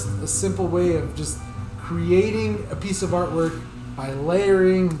is just a simple way of just creating a piece of artwork by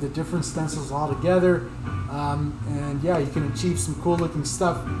layering the different stencils all together. And yeah, you can achieve some cool looking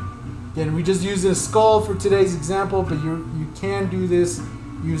stuff. Again, we just used a skull for today's example, but you can do this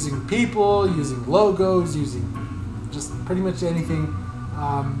using people, using logos, using just pretty much anything,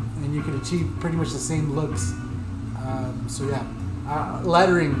 and you can achieve pretty much the same looks. So yeah,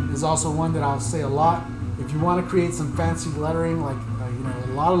 lettering is also one that I'll say a lot. If you want to create some fancy lettering, like you know,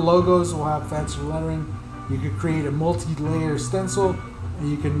 a lot of logos will have fancy lettering. You could create a multi-layer stencil, and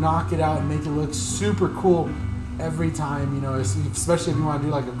you can knock it out and make it look super cool every time. You know, especially if you want to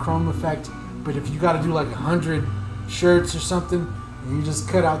do like a chrome effect. But if you got to do like 100 shirts or something, and you just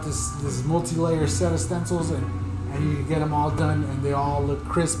cut out this multi-layer set of stencils, and you can get them all done, and they all look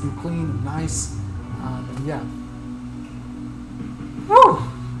crisp and clean and nice. And yeah. Woo!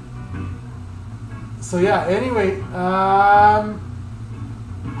 So yeah, anyway,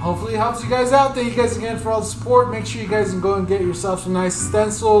 hopefully it helps you guys out. Thank you guys again for all the support. Make sure you guys can go and get yourself some nice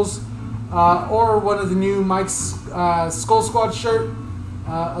stencils, or one of the new Mike's Skull Squad shirt,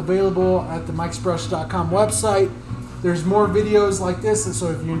 available at the mikesbrush.com website. There's more videos like this, and so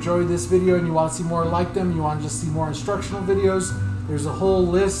if you enjoyed this video and you want to see more like them, you want to just see more instructional videos, there's a whole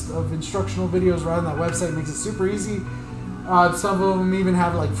list of instructional videos right on that website. It makes it super easy. Some of them even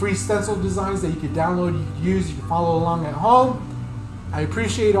have like free stencil designs that you can download, you can use, you can follow along at home. I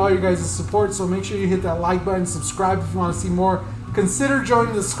appreciate all your guys' support, so make sure you hit that like button, subscribe if you want to see more. Consider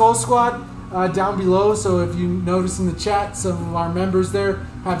joining the Skull Squad down below. So if you notice in the chat, some of our members there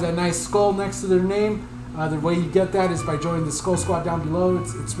have that nice skull next to their name. The way you get that is by joining the Skull Squad down below.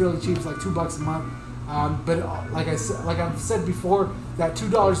 It's really cheap. It's like $2 a month. But like I've said before, that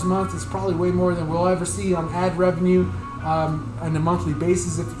 $2 a month is probably way more than we'll ever see on ad revenue on a monthly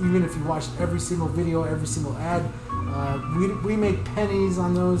basis. Even if you watched every single video, every single ad, we make pennies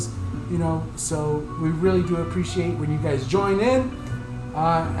on those, you know. So we really do appreciate when you guys join in,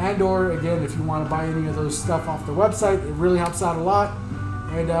 and or again, if you want to buy any of those stuff off the website, it really helps out a lot.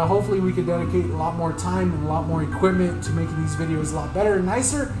 And hopefully we can dedicate a lot more time and a lot more equipment to making these videos a lot better and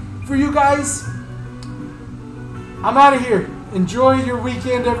nicer for you guys. I'm out of here. Enjoy your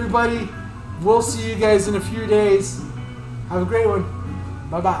weekend, everybody. We'll see you guys in a few days. Have a great one.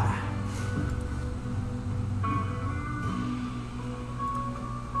 Bye-bye.